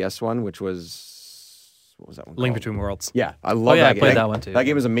the 3DS one, which was. What was that one? Link called? Between Worlds. Yeah, I love that I game. played that one too. That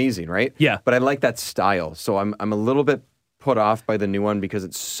game is amazing, right? Yeah. But I like that style, so I'm a little bit put off by the new one because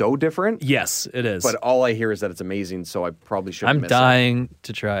it's so different. Yes, it is. But all I hear is that it's amazing, so I probably shouldn't I'm miss dying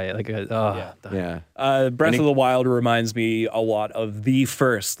to try it. Breath of the Wild reminds me a lot of the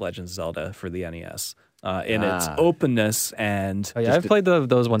first Legend of Zelda for the NES. In its openness and... I've played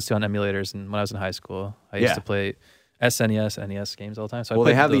those ones too on emulators, and when I was in high school, I used to play SNES, NES games all the time. So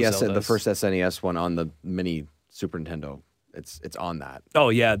they have the first SNES one on the mini Super Nintendo. It's on that. Oh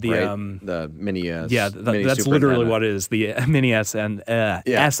yeah, the mini. Mini that's Super literally Nintendo. what it is. The mini SNES.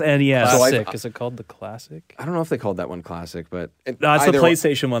 Classic. Is it called the Classic? I don't know if they called that one Classic, but no, it's the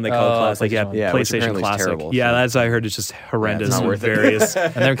PlayStation one they call it Classic. PlayStation Classic. Terrible, yeah, that's I heard it's just horrendous. It's not worth various.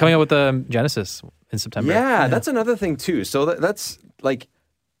 And they're coming out with the Genesis in September. Yeah, that's another thing too. So that's like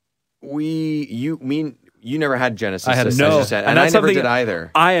you never had Genesis. I had and I never did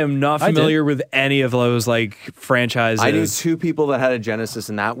either. I am not familiar with any of those like franchises. I knew two people that had a Genesis,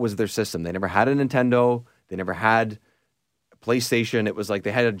 and that was their system. They never had a Nintendo. They never had a PlayStation. It was like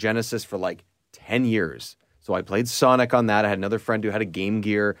they had a Genesis for like 10 years. So I played Sonic on that. I had another friend who had a Game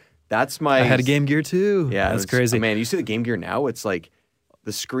Gear. I had a Game Gear too. Yeah, that's crazy. Man, you see the Game Gear now? It's like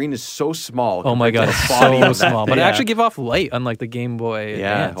the screen is so small. Oh my god, it's so small. But it actually give off light, unlike the Game Boy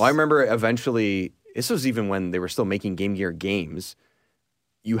Advance. Well, I remember eventually. This was even when they were still making Game Gear games.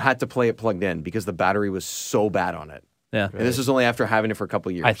 You had to play it plugged in because the battery was so bad on it. Yeah, and this was only after having it for a couple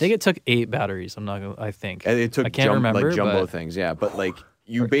of years. I think it took 8 batteries. I think it took. I can't remember, like jumbo things. Yeah, but like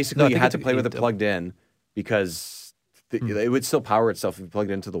you basically had to play with it plugged in because it would still power itself if you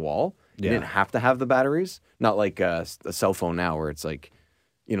plugged it into the wall. You didn't have to have the batteries. Not like a cell phone now where it's like,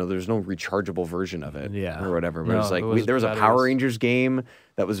 there's no rechargeable version of it, or whatever. But it was like there was a Power Rangers game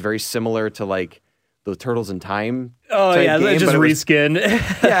that was very similar to like the Turtles in Time. Oh yeah, game, just reskin.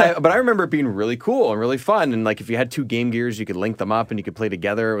 Yeah, but I remember it being really cool and really fun. And like if you had 2 Game Gears, you could link them up and you could play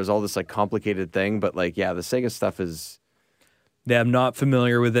together. It was all this like complicated thing. But like, the Sega stuff is. Yeah, I'm not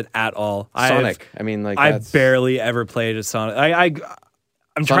familiar with it at all. Sonic. I barely ever played a Sonic.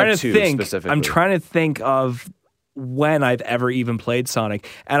 I'm trying to think. I'm trying to think of when I've ever even played Sonic,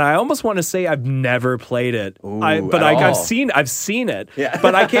 and I almost want to say I've never played it. I've seen it. Yeah.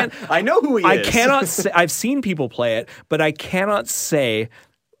 But I can't. I know who he is. I cannot say. I've seen people play it, but I cannot say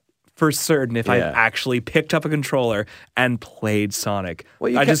for certain if I've actually picked up a controller and played Sonic.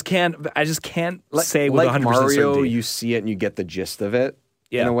 Well, I just can't say with 100% Mario, certainty. you see it and you get the gist of it.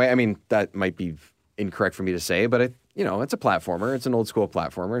 In a way, I mean that might be incorrect for me to say, but it's a platformer. It's an old school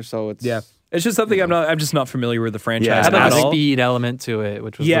platformer, so it's It's just something I'm just not familiar with the franchise It had at like a all. speed element to it,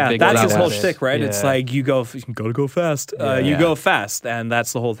 which was the big that's thing his whole about it. shtick, right? Yeah. It's like you gotta go fast. You go fast, and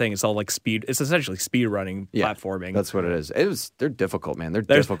that's the whole thing. It's all like speed. It's essentially speed running, platforming. That's what it is. They're difficult, man. They're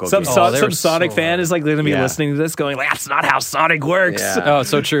There's difficult. some games. some Sonic fan is like going to be listening to this, going, like, "That's not how Sonic works." Yeah. Oh,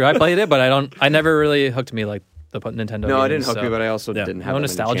 so true. I played it, but I never really hooked me like the Nintendo. No, games, it didn't hook so. me, but I also didn't have No that many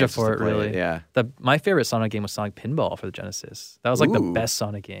nostalgia chances for to it, play really. Yeah. My favorite Sonic game was Sonic Pinball for the Genesis. That was like the Ooh. best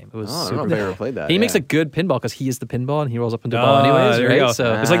Sonic game. It was Oh, I don't super know if I ever played that. He makes yeah. a good pinball because he is the pinball and he rolls up into the ball anyways, there you right? go.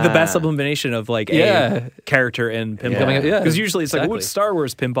 So It's like the best sublimation of like a character in pinball. Yeah. Because usually it's like, Exactly. what's Star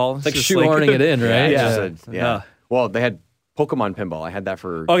Wars pinball? it's like just shoehorning it in, right? Yeah. Yeah. Just yeah. Well, they had Pokemon Pinball. I had that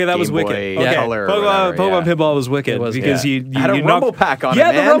for Okay, that Game was Boy wicked. Okay, Color. or Pokemon whatever, Pinball was wicked It was, because yeah. you It had a you rumble knocked- pack on it,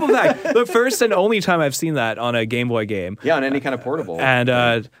 Yeah, man. the rumble pack. The first and only time I've seen that on a Game Boy game. Yeah, on any kind of portable. And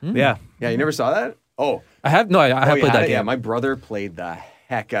yeah, yeah, you never saw that? Oh, I have you played had that it? game. Yeah, my brother played the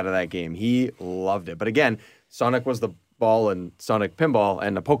heck out of that game. He loved it. But again, Sonic was the ball and Sonic Pinball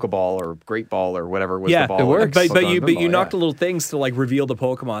and the Pokeball or Great Ball or whatever was the ball. it works. But Pokemon you Pinball, knocked the little things to like reveal the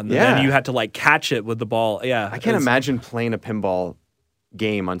Pokemon. And Yeah. then you had to like catch it with the ball. Yeah, I can't imagine playing a pinball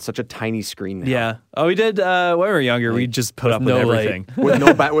game on such a tiny screen now. Yeah. Oh, we did. When we were younger, we just put up with no light. everything. with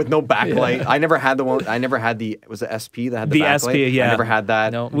no backlight. I never had the one. I never had the. Was it SP that had the The backlight? SP, yeah. I never had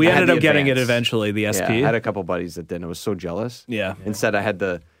that. No. We I had ended the up getting it advanced. eventually. The SP. Yeah, I had a couple buddies that didn't. I was so jealous. Yeah. Instead, I had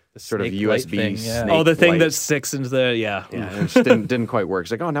the sort of snake light USB thing, yeah. snake Oh, the thing light. that sticks into the Yeah, and it just didn't quite work.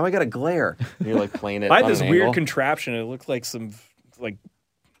 It's like, oh, now I got a glare. And you're like playing it. I had on this an weird angle. contraption. It looked like some like.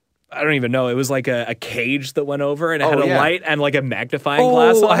 I don't even know. It was like a cage that went over and it had Oh, a yeah. light and like a magnifying Oh,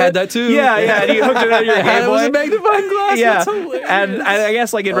 glass. On I had it. that too. Yeah, yeah. And you hooked it on your Game And it was Boy. a magnifying glass. Yeah, That's hilarious. and I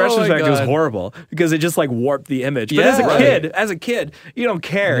guess like in Oh my retrospect, it was God. horrible because it just like warped the image. But Yeah, as a right. kid, you don't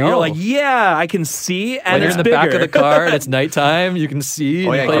care. No. You're like, yeah, I can see, and When you're it's in the back bigger. of the car and it's nighttime, you can see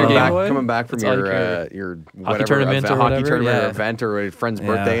Oh and yeah, play your coming Game back, Boy. coming back from That's all you care. your whatever tournament or hockey whatever, tournament or yeah. event or a friend's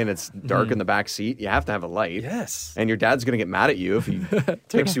birthday, and it's dark in the back seat. You have to have a light. Yes. And your dad's gonna get mad at you if he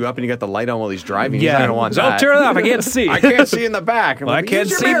picks you up and you got the light on while he's driving. Yeah, He's gonna want don't that. turn it off. I can't see. I can't see in the back. I'm I like, can't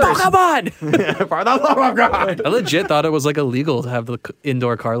 "Use see your mirrors." Pokemon. For the love of God. I legit thought it was like illegal to have the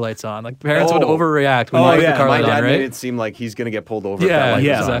indoor car lights on. Like parents would Oh. overreact when Oh, you leave yeah. the car My light dad on, made right? it seem like he's gonna get pulled over. Yeah, if that light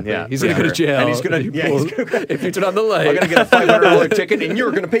yeah, was on. exactly. Yeah, He's for gonna go to sure. jail. And he's gonna, yeah, he's gonna. if you turn on the light. I'm gonna get a $500 ticket, and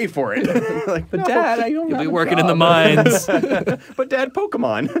you're gonna pay for it. Like, but Dad, I don't You'll have be a working in the job. mines. But Dad,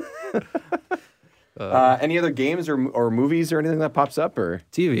 Pokemon. Any other games or movies or anything that pops up or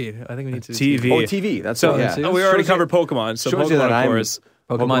TV. I think we need to TV. oh TV? That's So what, yeah. we already Shows you- covered Pokemon. So shows you that Pokemon, of I'm- course.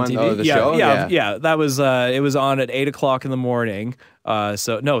 Pokemon TV? Oh, the yeah, show. yeah. That was it was on at 8:00 in the morning.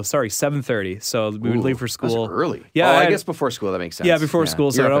 7:30. So we would Ooh, leave for school. That's early. Yeah, Oh, I I'd- guess before school that makes sense. Yeah, before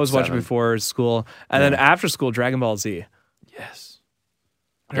school. So You're I'd up always at watch it 7. before school, and then after school, Dragon Ball Z. Yes.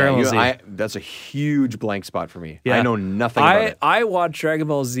 Dragon Ball Z. That's a huge blank spot for me. Yeah. I know nothing about it. I watched Dragon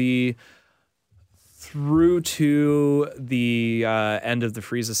Ball Z through to the end of the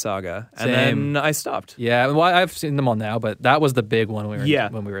Frieza saga, and Same. then I stopped. Yeah, well, I've seen them all now, but that was the big one when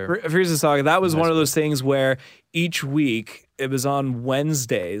we were Frieza Saga. That was one of those things where each week it was on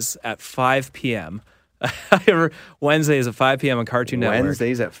Wednesdays at 5 p.m. Wednesdays at 5 p.m. on Cartoon Network.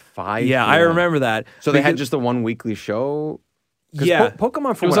 Wednesdays at 5. Yeah, I p.m. remember that. So they had Because- just the one weekly show. 'Cause Yeah.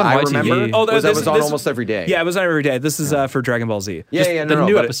 Pokemon from It was what on I YTV. remember. Oh, was on almost every day. Yeah, it was on every day. This is for Dragon Ball Z. yeah, the no,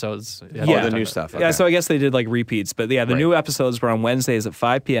 new but episodes. Yeah. the new stuff. Yeah, okay. so I guess they did like repeats, but yeah, the Right. new episodes were on Wednesdays at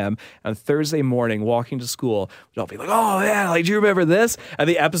 5 p.m. On Thursday morning, walking to school, I'll be like, "Oh man, like, do you remember this?" And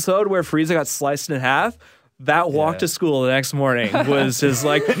the episode where Frieza got sliced in half. That walk to school the next morning was just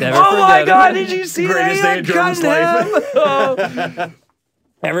like, Never oh my forget god, it. did you see Greatest that? day of Jordan's life. Oh.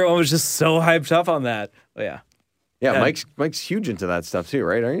 Everyone was just so hyped up on that. But yeah. Yeah, Mike's huge into that stuff too,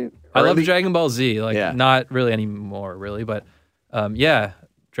 right? Aren't you? I Or love at least- Dragon Ball Z. Like, Yeah. not really anymore, really, but yeah,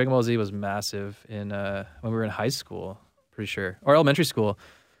 Dragon Ball Z was massive in when we were in high school, pretty sure, or elementary school,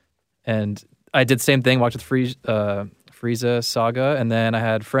 and I did the same thing. Watched the Frieza saga, and then I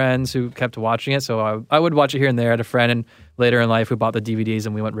had friends who kept watching it, so I would watch it here and there. I had a friend and later in life who bought the DVDs,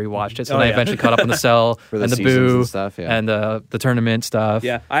 and we went and rewatched it. So then I eventually caught up on the Cell For the and the seasons Boo and stuff, yeah. and the tournament stuff.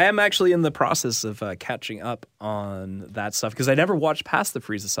 Yeah, I am actually in the process of catching up on that stuff because I never watched past the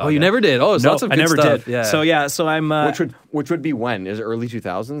Frieza saga. Oh, you never did? Oh, it's No, lots of I good never stuff. did. Yeah. So I'm. which would be when? Is it early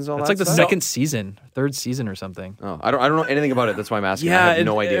 2000s? All It's that like the stuff? second season, third season or something. Oh, I don't know anything about it. That's why I'm asking. Yeah, I have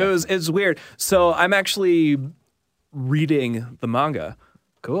no idea. It's weird. So I'm actually reading the manga,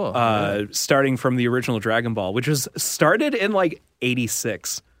 Cool. starting from the original Dragon Ball, which was started in like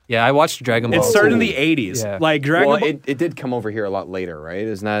 '86. Yeah, I watched Dragon Ball. It started in too. the '80s. Yeah. Like Dragon Well, Ball. it did come over here a lot later, right?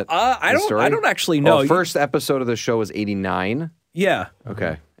 Isn't that? I the don't. story? I don't actually know. Oh, first episode of the show was '89. Yeah.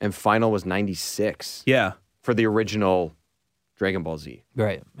 Okay, and Final was 96. Yeah. For the original Dragon Ball Z.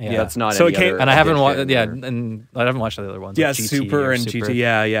 Right. Yeah. That's not So any it came- other And I haven't watched. edition Yeah, or- and I haven't watched the other ones. Yeah, like GT Super or and Super. GT.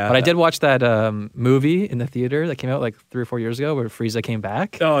 Yeah. But I did watch that movie in the theater that came out like 3 or 4 years ago where Frieza came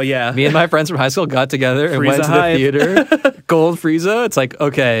back. Oh, yeah. Me and my friends from high school got together and went Frieza to hype. the theater. Gold Frieza. It's like,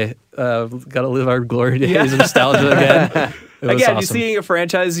 okay, got to live our glory days of nostalgia again. It was Again, awesome. you seeing a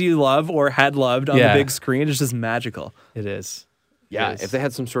franchise you love or had loved on the big screen is just magical. It is. Yeah, It is. if they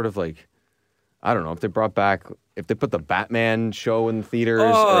had some sort of like, I don't know, if they brought back, if they put the Batman show in theaters.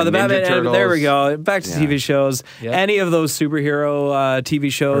 Oh, or the Ninja Batman! Turtles. There we go. Back to Yeah. TV shows. Yep. Any of those superhero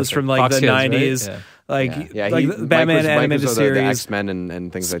TV shows Perfect. from like Fox the Kids, right? '90s, Yeah. like Yeah, like the Batman animated the series, X-Men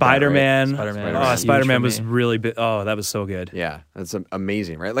and things Spider-Man. like that. Right? Spider-Man. Oh, was huge Spider-Man for was me. really big. Oh, that was so good. Yeah, that's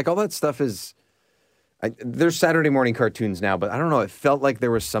amazing, right? Like all that stuff is. There's Saturday morning cartoons now, but I don't know. It felt like there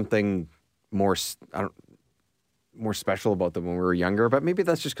was something more. More special about them when we were younger. But maybe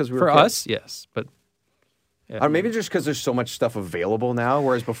that's just because we were For kids. us, yes. But yeah. Or maybe just because there's so much stuff available now,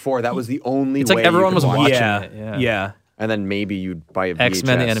 whereas before that was the only It's way like everyone you was could watch watching it. it. Yeah. And then maybe you'd buy a VHS.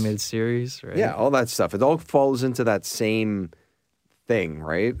 X-Men, the animated series, right? Yeah, all that stuff. It all falls into that same thing,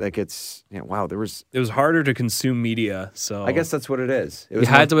 right? Like it's, wow, there was, It was harder to consume media, so I guess that's what it is. It You was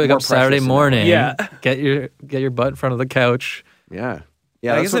had to wake more up Saturday precious in that morning. way. Yeah. Get your butt in front of the couch. Yeah.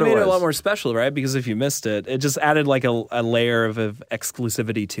 Yeah, I that's guess what it made it a was. lot more special, right? Because if you missed it, it just added like a layer of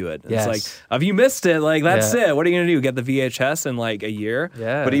exclusivity to it. Yes. It's like, if you missed it, like that's Yeah. it. What are you gonna do? Get the VHS in like a year?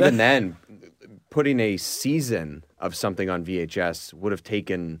 Yeah. But even then, putting a season of something on VHS would have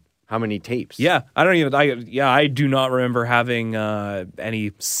taken how many tapes? Yeah, I do not remember having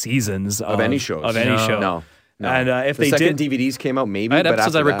any seasons of any shows. Of any show. No. And if the they second did, DVDs came out, maybe. I had but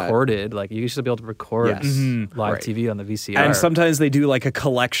episodes I after that- recorded. Like you used to be able to record Yes. live Right. TV on the VCR. and sometimes they do like a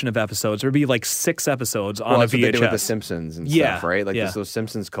collection of episodes. There'd be like 6 episodes on Well, a that's what they did with The VHS. Simpsons and Yeah, stuff, right? Like yeah. those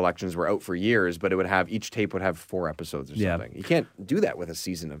Simpsons collections were out for years, but it would have each tape would have 4 episodes or Yeah. something. You can't do that with a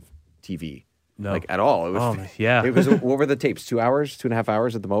season of TV, No. like at all. It would, Oh, yeah. It was what were the tapes? 2 hours, 2.5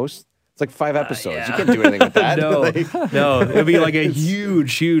 hours at the most. It's like 5 episodes. You can't do anything with that. No, Like- no, it'd be like a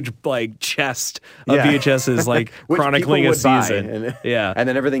huge like chest of Yeah. VHSs, like Which chronicling people a would buy. season. And, Yeah, and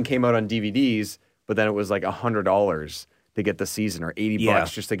then everything came out on DVDs, but then it was like $100 to get the season, or $80 Yeah.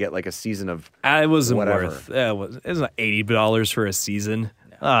 just to get like a season of. it wasn't Whatever. worth. It wasn't $80 for a season.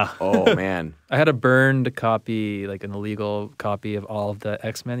 Ah, Oh man, I had a burned copy, like an illegal copy of all of the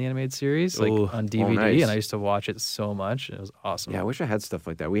X-Men the animated series, like Ooh. on DVD, nice. and I used to watch it so much. It was awesome. yeah. I wish I had stuff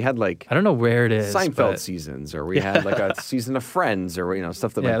like that. We had like I don't know where it is. Seinfeld but- seasons, or we had like a season of Friends, or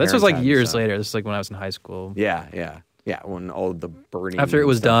stuff that. Yeah, my this was parents like had and years stuff. later. This is like when I was in high school. Yeah. When all the burning After it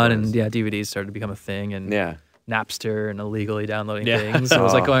was stuff done, and DVDs started to become a thing, and yeah. Napster and illegally downloading Yeah. things. So it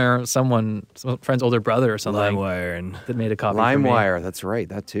was like Oh. going around some friend's older brother or something LimeWire and that made a copy for me. LimeWire, that's right,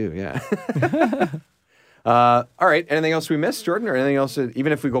 that too. Yeah. All right. Anything else we missed, Jordan, or anything else?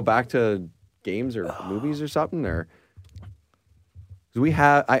 Even if we go back to games or movies or something, or 'cause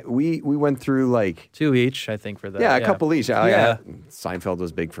we went through like 2 each, I think, for that. a couple each. Yeah. Seinfeld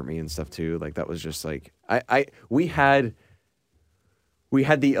was big for me and stuff too. Like that was just like we had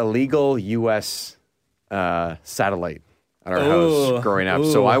the illegal U.S. Satellite at our Ooh, house growing up.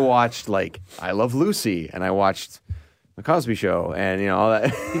 ooh. So I watched like I Love Lucy, and I watched The Cosby Show, and all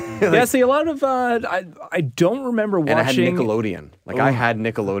that. yeah. See, a lot of I don't remember watching. And I had Nickelodeon. Like I had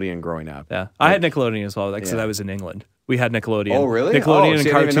Nickelodeon growing up. Yeah, I had Nickelodeon as well. Like I said, Yeah. I was in England. We had Nickelodeon. Oh, really? Nickelodeon Oh, and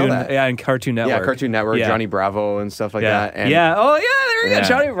see, I didn't even know Cartoon. that. Yeah, and Cartoon Network. Yeah, Cartoon Network, Yeah. Johnny Bravo, and stuff like Yeah. that. And yeah. Oh, yeah. There we go. Yeah.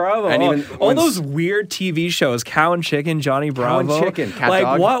 Johnny Bravo. And Oh, even all when- those weird TV shows. Cow and Chicken, Johnny Cow and Bravo. Chicken, Cat like,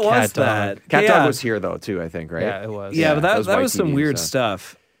 Dog. what was Cat Dog. that? Cat yeah. Dog was here though too, I think, right? Yeah, it was. Yeah, but that was was some YTV weird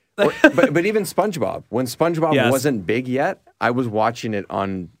stuff. stuff. but even SpongeBob, when SpongeBob Yes. wasn't big yet, I was watching it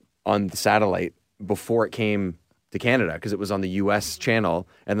on the satellite before it came to Canada because it was on the U.S. channel,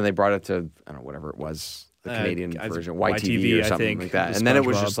 and then they brought it to I don't know whatever it was, the Canadian version, YTV or I something think, like that. the And then it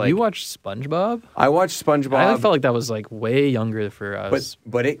was SpongeBob. just like You watched SpongeBob? I watched SpongeBob. I felt like that was like way younger for us.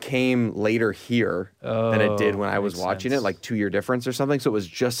 But it came later here than it did when I was makes watching sense. it, like 2 year difference or something. So it was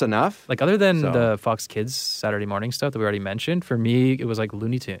just enough. Like other than So- the Fox Kids Saturday morning stuff that we already mentioned, for me it was like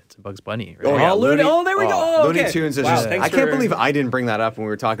Looney Tunes and Bugs Bunny. Right? Oh, Looney- oh, there we go. Oh, Looney okay. Tunes is Wow, just. thanks I can't for- believe I didn't bring that up when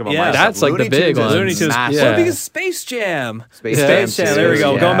we were talking about Yeah. my That's stuff. like the Looney big Tunes is one. Looney Tunes. massive. Yeah. Well, because Space Jam. Space Yeah. Jam. Space Jam. There we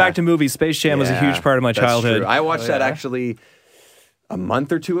go. Yeah. Going back to movies. Space Jam was a huge part of my That's childhood. true. I watched that actually a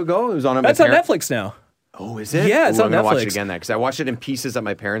month or two ago. It was on. That's on Netflix now. Oh, is it? Yeah, it's Ooh, on I'm gonna watch it Netflix. again then because I watched it in pieces at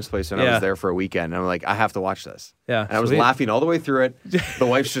my parents' place when I Yeah. was there for a weekend. And I'm like, I have to watch this. Yeah, and I was sweet. laughing all the way through it. The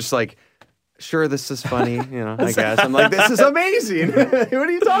wife's just like, sure, this is funny, I guess. I'm like, this is amazing. What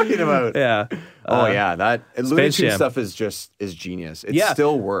are you talking about? Yeah. That Looney Tunes stuff is genius. It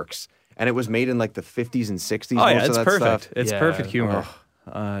still works. And it was made in like the 50s and 60s. Oh, yeah, it's perfect. Stuff. It's perfect humor.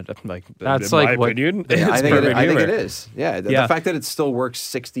 That's like what opinion. I think it is. Yeah. The fact that it still works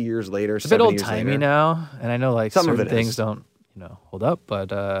 60 years later, it's a bit old-timey now. And I know like some certain things don't hold up, but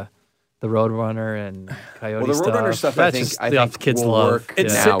the Roadrunner and Coyote the Roadrunner stuff, I think kids will love. Work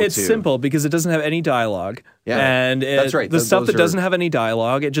it's simple because it doesn't have any dialogue. Yeah, and that's right. The stuff that doesn't have any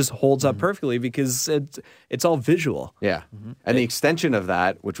dialogue, it just holds up perfectly because it's all visual. Yeah, and the extension of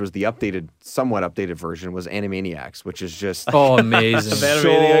that, which was the somewhat updated version, was Animaniacs, which is just amazing,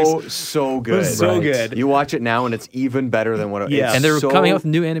 so good, so good. You watch it now, and it's even better than what. Yeah, and they're coming up with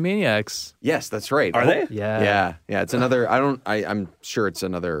new Animaniacs. Yes, that's right. Are they? Yeah. It's another. I'm sure it's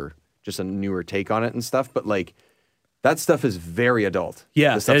another. Just a newer take on it and stuff, but like that stuff is very adult.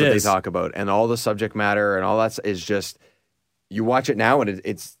 Yeah, the stuff that they talk about and all the subject matter and all that is just you watch it now and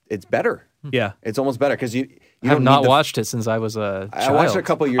it's better. Yeah, it's almost better because you I have not watched it since I was a child. I watched it a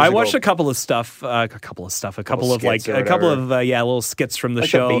couple of years ago. I watched a couple of little skits from the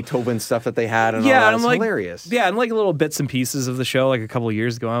show, the Beethoven stuff that they had, and all that. It's hilarious. Yeah, and like little bits and pieces of the show, like a couple of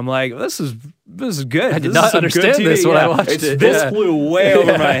years ago. I'm like, this is good. I did not understand this when I watched it. This flew way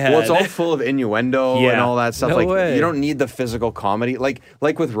over my head. Well, it's all full of innuendo and all that stuff. No way. You don't need the physical comedy, like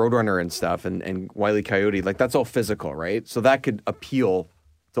with Roadrunner and stuff, and Wile E. Coyote. Like that's all physical, right? So that could appeal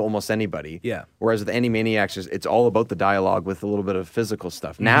to almost anybody. Yeah. Whereas with Animaniacs, it's all about the dialogue with a little bit of physical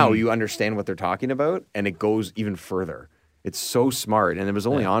stuff. Now you understand what they're talking about, and it goes even further. It's so smart, and it was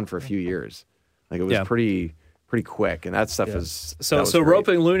only on for a few years. Like it was pretty quick, and that stuff is so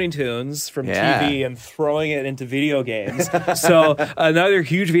roping Looney Tunes from TV and throwing it into video games. So another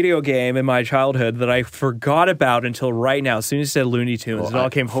huge video game in my childhood that I forgot about until right now. As soon as you said Looney Tunes, it all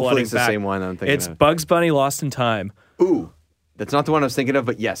came flooding hopefully it's back. The same one I'm thinking it's of. Bugs Bunny Lost in Time. Ooh. That's not the one I was thinking of,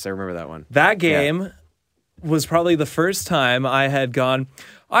 but yes, I remember that one. That game was probably the first time I had gone,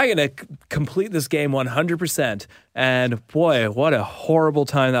 I'm going to complete this game 100%. And boy, what a horrible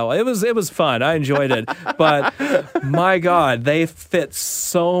time that was. It was fun. I enjoyed it. But my God, they fit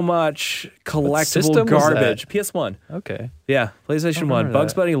so much collectible garbage. PS1. Okay. Yeah, PlayStation 1.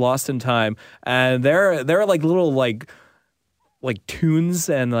 Bugs Bunny Lost in Time. And there are like little like tunes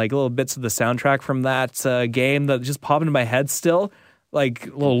and like little bits of the soundtrack from that game that just pop into my head still, like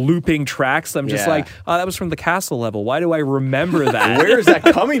little looping tracks. I'm just like, oh, that was from the castle level. Why do I remember that? Where is that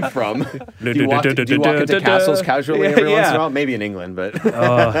coming from? Do you walk into castles casually every once in a while? Maybe in England, but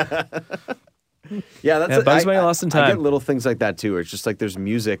that's Bugs Bunny Lost in Time. I get little things like that too. Where it's just like there's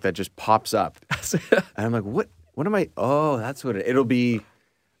music that just pops up, and I'm like, what am I? Oh, that's what it'll be.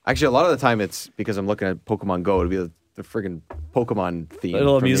 Actually, a lot of the time it's because I'm looking at Pokemon Go. It'll be the friggin' Pokemon theme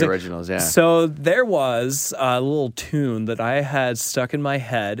from the originals, yeah. So there was a little tune that I had stuck in my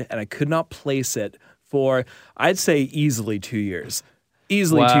head, and I could not place it for, I'd say, easily 2 years.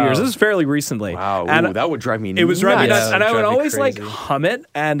 Easily 2 years. This is fairly recently. Wow, and that would drive me nuts. It was driving me nuts, and I would always crazy. like hum it,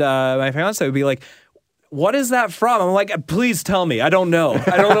 and my fiance would be like, what is that from? I'm like, please tell me. I don't know.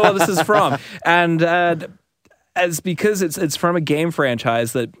 I don't know what this is from. And as because it's from a game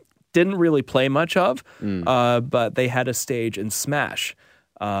franchise that didn't really play much of, but they had a stage in Smash.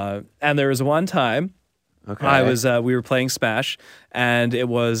 And there was one time we were playing Smash, and it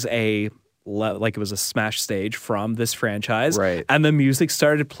was a Smash stage from this franchise, right? And the music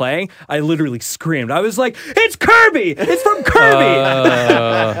started playing. I literally screamed. I was like, "It's Kirby! It's from Kirby!"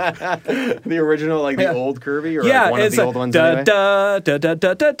 The original, like the old Kirby, or like one of the old ones. Anyway?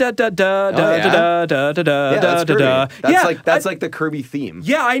 That's like the Kirby theme.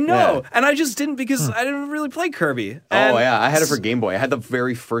 Yeah, I know, and I just didn't because I didn't really play Kirby. I had it for Game Boy. I had the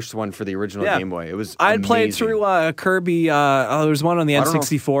very first one for the original Game Boy. It was. I'd played through Kirby. There was one on the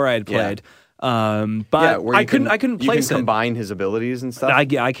N64 I had played. But I couldn't place it. You can combine his abilities and stuff. I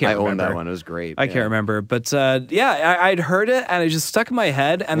can't remember. I owned that one. It was great. I can't remember. But I'd heard it and it just stuck in my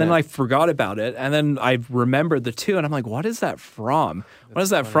head, and then I forgot about it, and then I remembered the two, and I'm like, what is that from? What is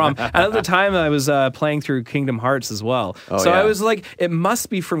that from? And at the time, I was playing through Kingdom Hearts as well. I was like, it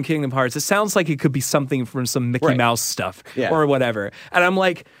must be from Kingdom Hearts. It sounds like it could be something from some Mickey Mouse stuff or whatever. And I'm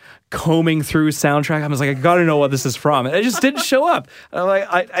like, combing through soundtrack, I was like, I gotta know what this is from, and it just didn't show up. And I'm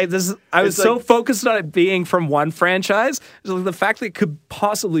like, I was so focused on it being from one franchise, like the fact that it could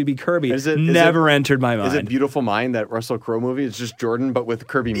possibly be Kirby never entered my mind. Is it Beautiful Mind, that Russell Crowe movie? It's just Jordan, but with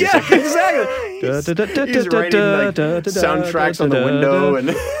Kirby music. Yeah, exactly. He's writing like soundtracks on the window, and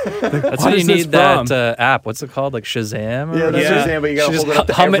that's why you need that app. What's it called? Like Shazam? Yeah, that's Shazam, but you gotta hold it up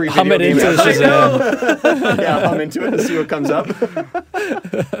to hum every it video game. Into Shazam. Hum into it and see what comes up.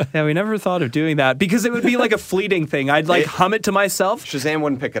 Yeah, we never thought of doing that because it would be like a fleeting thing. I'd like hum it to myself. Shazam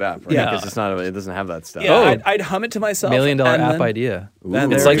wouldn't pick it up, right? Yeah. Because it doesn't have that stuff. Yeah, I'd hum it to myself. $1 million app then, idea. Ooh,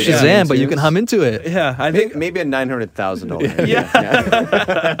 It's like Shazam, but you can hum into it. Yeah, I think maybe a $900,000.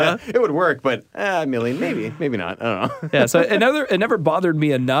 Yeah. It would work, but $1 million, maybe not. I don't know. Yeah, so it never bothered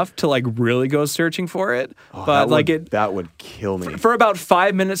me enough to like really go searching for it. But that would kill me for about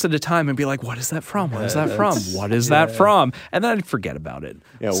 5 minutes at a time and be like, what is that from? What is that from? What is that from? And then I'd forget about it.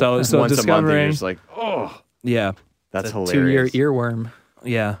 Yeah, so once discovering, a month, you're just like, yeah, that's It's a hilarious. 2-year earworm.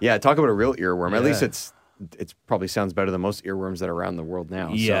 yeah, Yeah, talk about a real earworm. At Yeah. least it's probably sounds better than most earworms that are around the world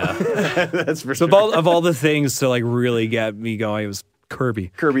now. yeah. So. That's for So sure. of all the things to like really get me going, it was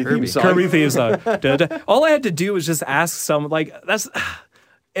Kirby. Kirby theme song. Kirby theme song. Da, da. All I had to do was just ask someone, like,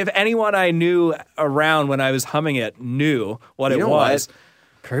 if anyone I knew around when I was humming it knew what You it know was. what?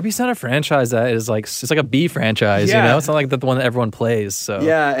 Kirby's not a franchise that is like, it's like a B franchise, you Yeah. know? It's not like the one that everyone plays, so.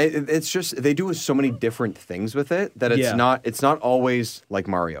 Yeah, it's just they do so many different things with it that it's Yeah. not always like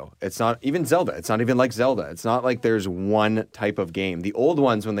Mario. It's not even Zelda. It's not even like Zelda. It's not like there's one type of game. The old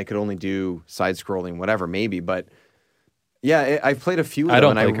ones when they could only do side scrolling, whatever, maybe, but yeah, I've played a few of them,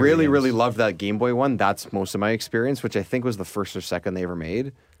 and I play Kirby really, games. really loved that Game Boy one. That's most of my experience, which I think was the first or second they ever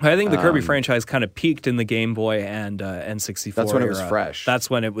made. I think the Kirby franchise kind of peaked in the Game Boy and N64. That's when it was era. fresh. That's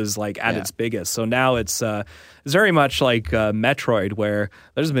when it was like at Yeah. its biggest. So now it's very much like Metroid, where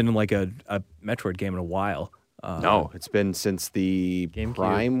there's been like a Metroid game in a while. No, it's been since the GameCube.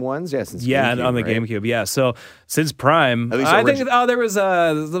 Prime ones. Yeah, since Yeah, GameCube, on the right? GameCube. Yeah, so since Prime, At least I think origi-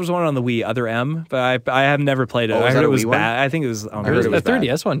 there was one on the Wii, Other M, but I have never played it. Oh, I is heard that it a was Wii one? bad. I think it was. On I heard it was The bad.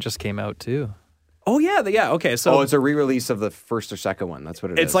 3DS one just came out, too. Oh yeah, okay. So Oh, it's a re-release of the first or second one. That's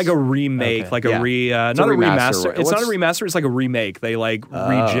what it is. it's like a remake, Okay. like Yeah. not a a remaster. remaster. It's not a What's- remaster. It's like a remake. They like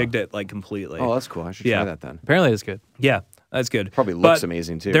rejigged it like completely. Oh, that's cool. I should Yeah. try that then. Apparently it's good. Yeah, that's good. Probably looks But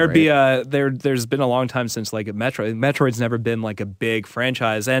amazing too. There'd right? be there's been a long time since like a Metroid. Metroid's never been like a big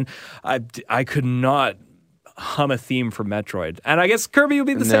franchise, and I could not hum a theme for Metroid. And I guess Kirby would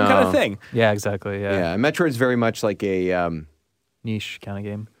be the same kind of No. thing. Yeah, exactly. Yeah. Yeah, Metroid's very much like a Niche kind of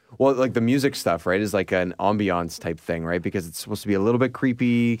game. well, like the music stuff, right? Is like an ambiance type thing, right? Because it's supposed to be a little bit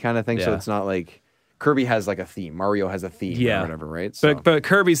creepy kind of thing. So Yeah. it's not like Kirby has like a theme, Mario has a theme, Yeah. or whatever, right? So. But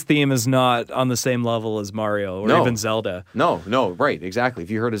Kirby's theme is not on the same level as Mario or No. even Zelda. no, right, exactly. If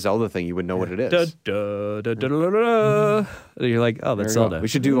you heard a Zelda thing, you would know what it is. Da, da, da, da, da, da, da. You're like, oh, There that's you go. Zelda. We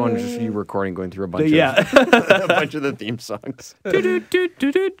should do one just for you recording, going through a bunch Yeah. of a bunch of the theme songs. Do, do, do,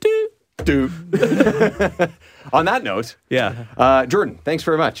 do, do, do. Dude. On that note, Yeah. Jordan, thanks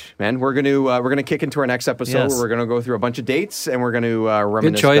very much, man. We're gonna kick into our next episode. Yes. Where we're gonna go through a bunch of dates, and we're gonna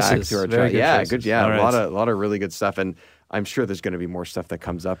reminisce choices. back to our Very good yeah, choices. good, yeah, All right. a lot of really good stuff, and I'm sure there's gonna be more stuff that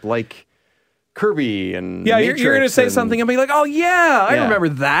comes up, like Kirby and Yeah, you're going to Matrix say and- something and be like, oh, yeah, I Yeah. remember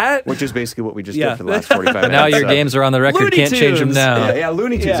that. which is basically what we just Yeah. did for the last 45 minutes. Now your so- games are on the record. Looney Can't change them Tunes. now. Yeah,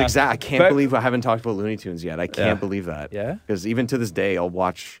 Looney Tunes, Yeah. exactly. I can't But- believe I haven't talked about Looney Tunes yet. I can't believe that. Yeah? Because even to this day, I'll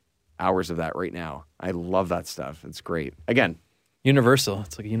watch hours of that right now. I love that stuff. It's great. Again, Universal.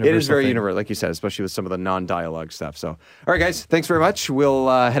 It's like a universal. it is very thing. universal, like you said, especially with some of the non-dialogue stuff. So, all right, guys, thanks very much. We'll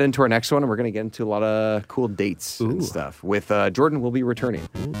head into our next one, and we're going to get into a lot of cool dates and stuff. With Jordan, we'll be returning.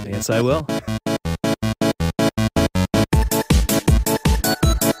 Yes, I will.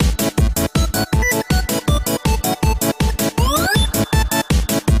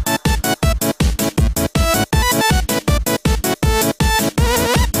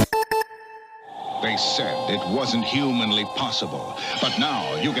 They said it wasn't humanly possible. But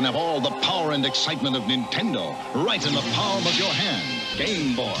now you can have all the power and excitement of Nintendo right in the palm of your hand.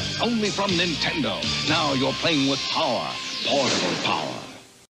 Game Boy, only from Nintendo. Now you're playing with power. Portable power.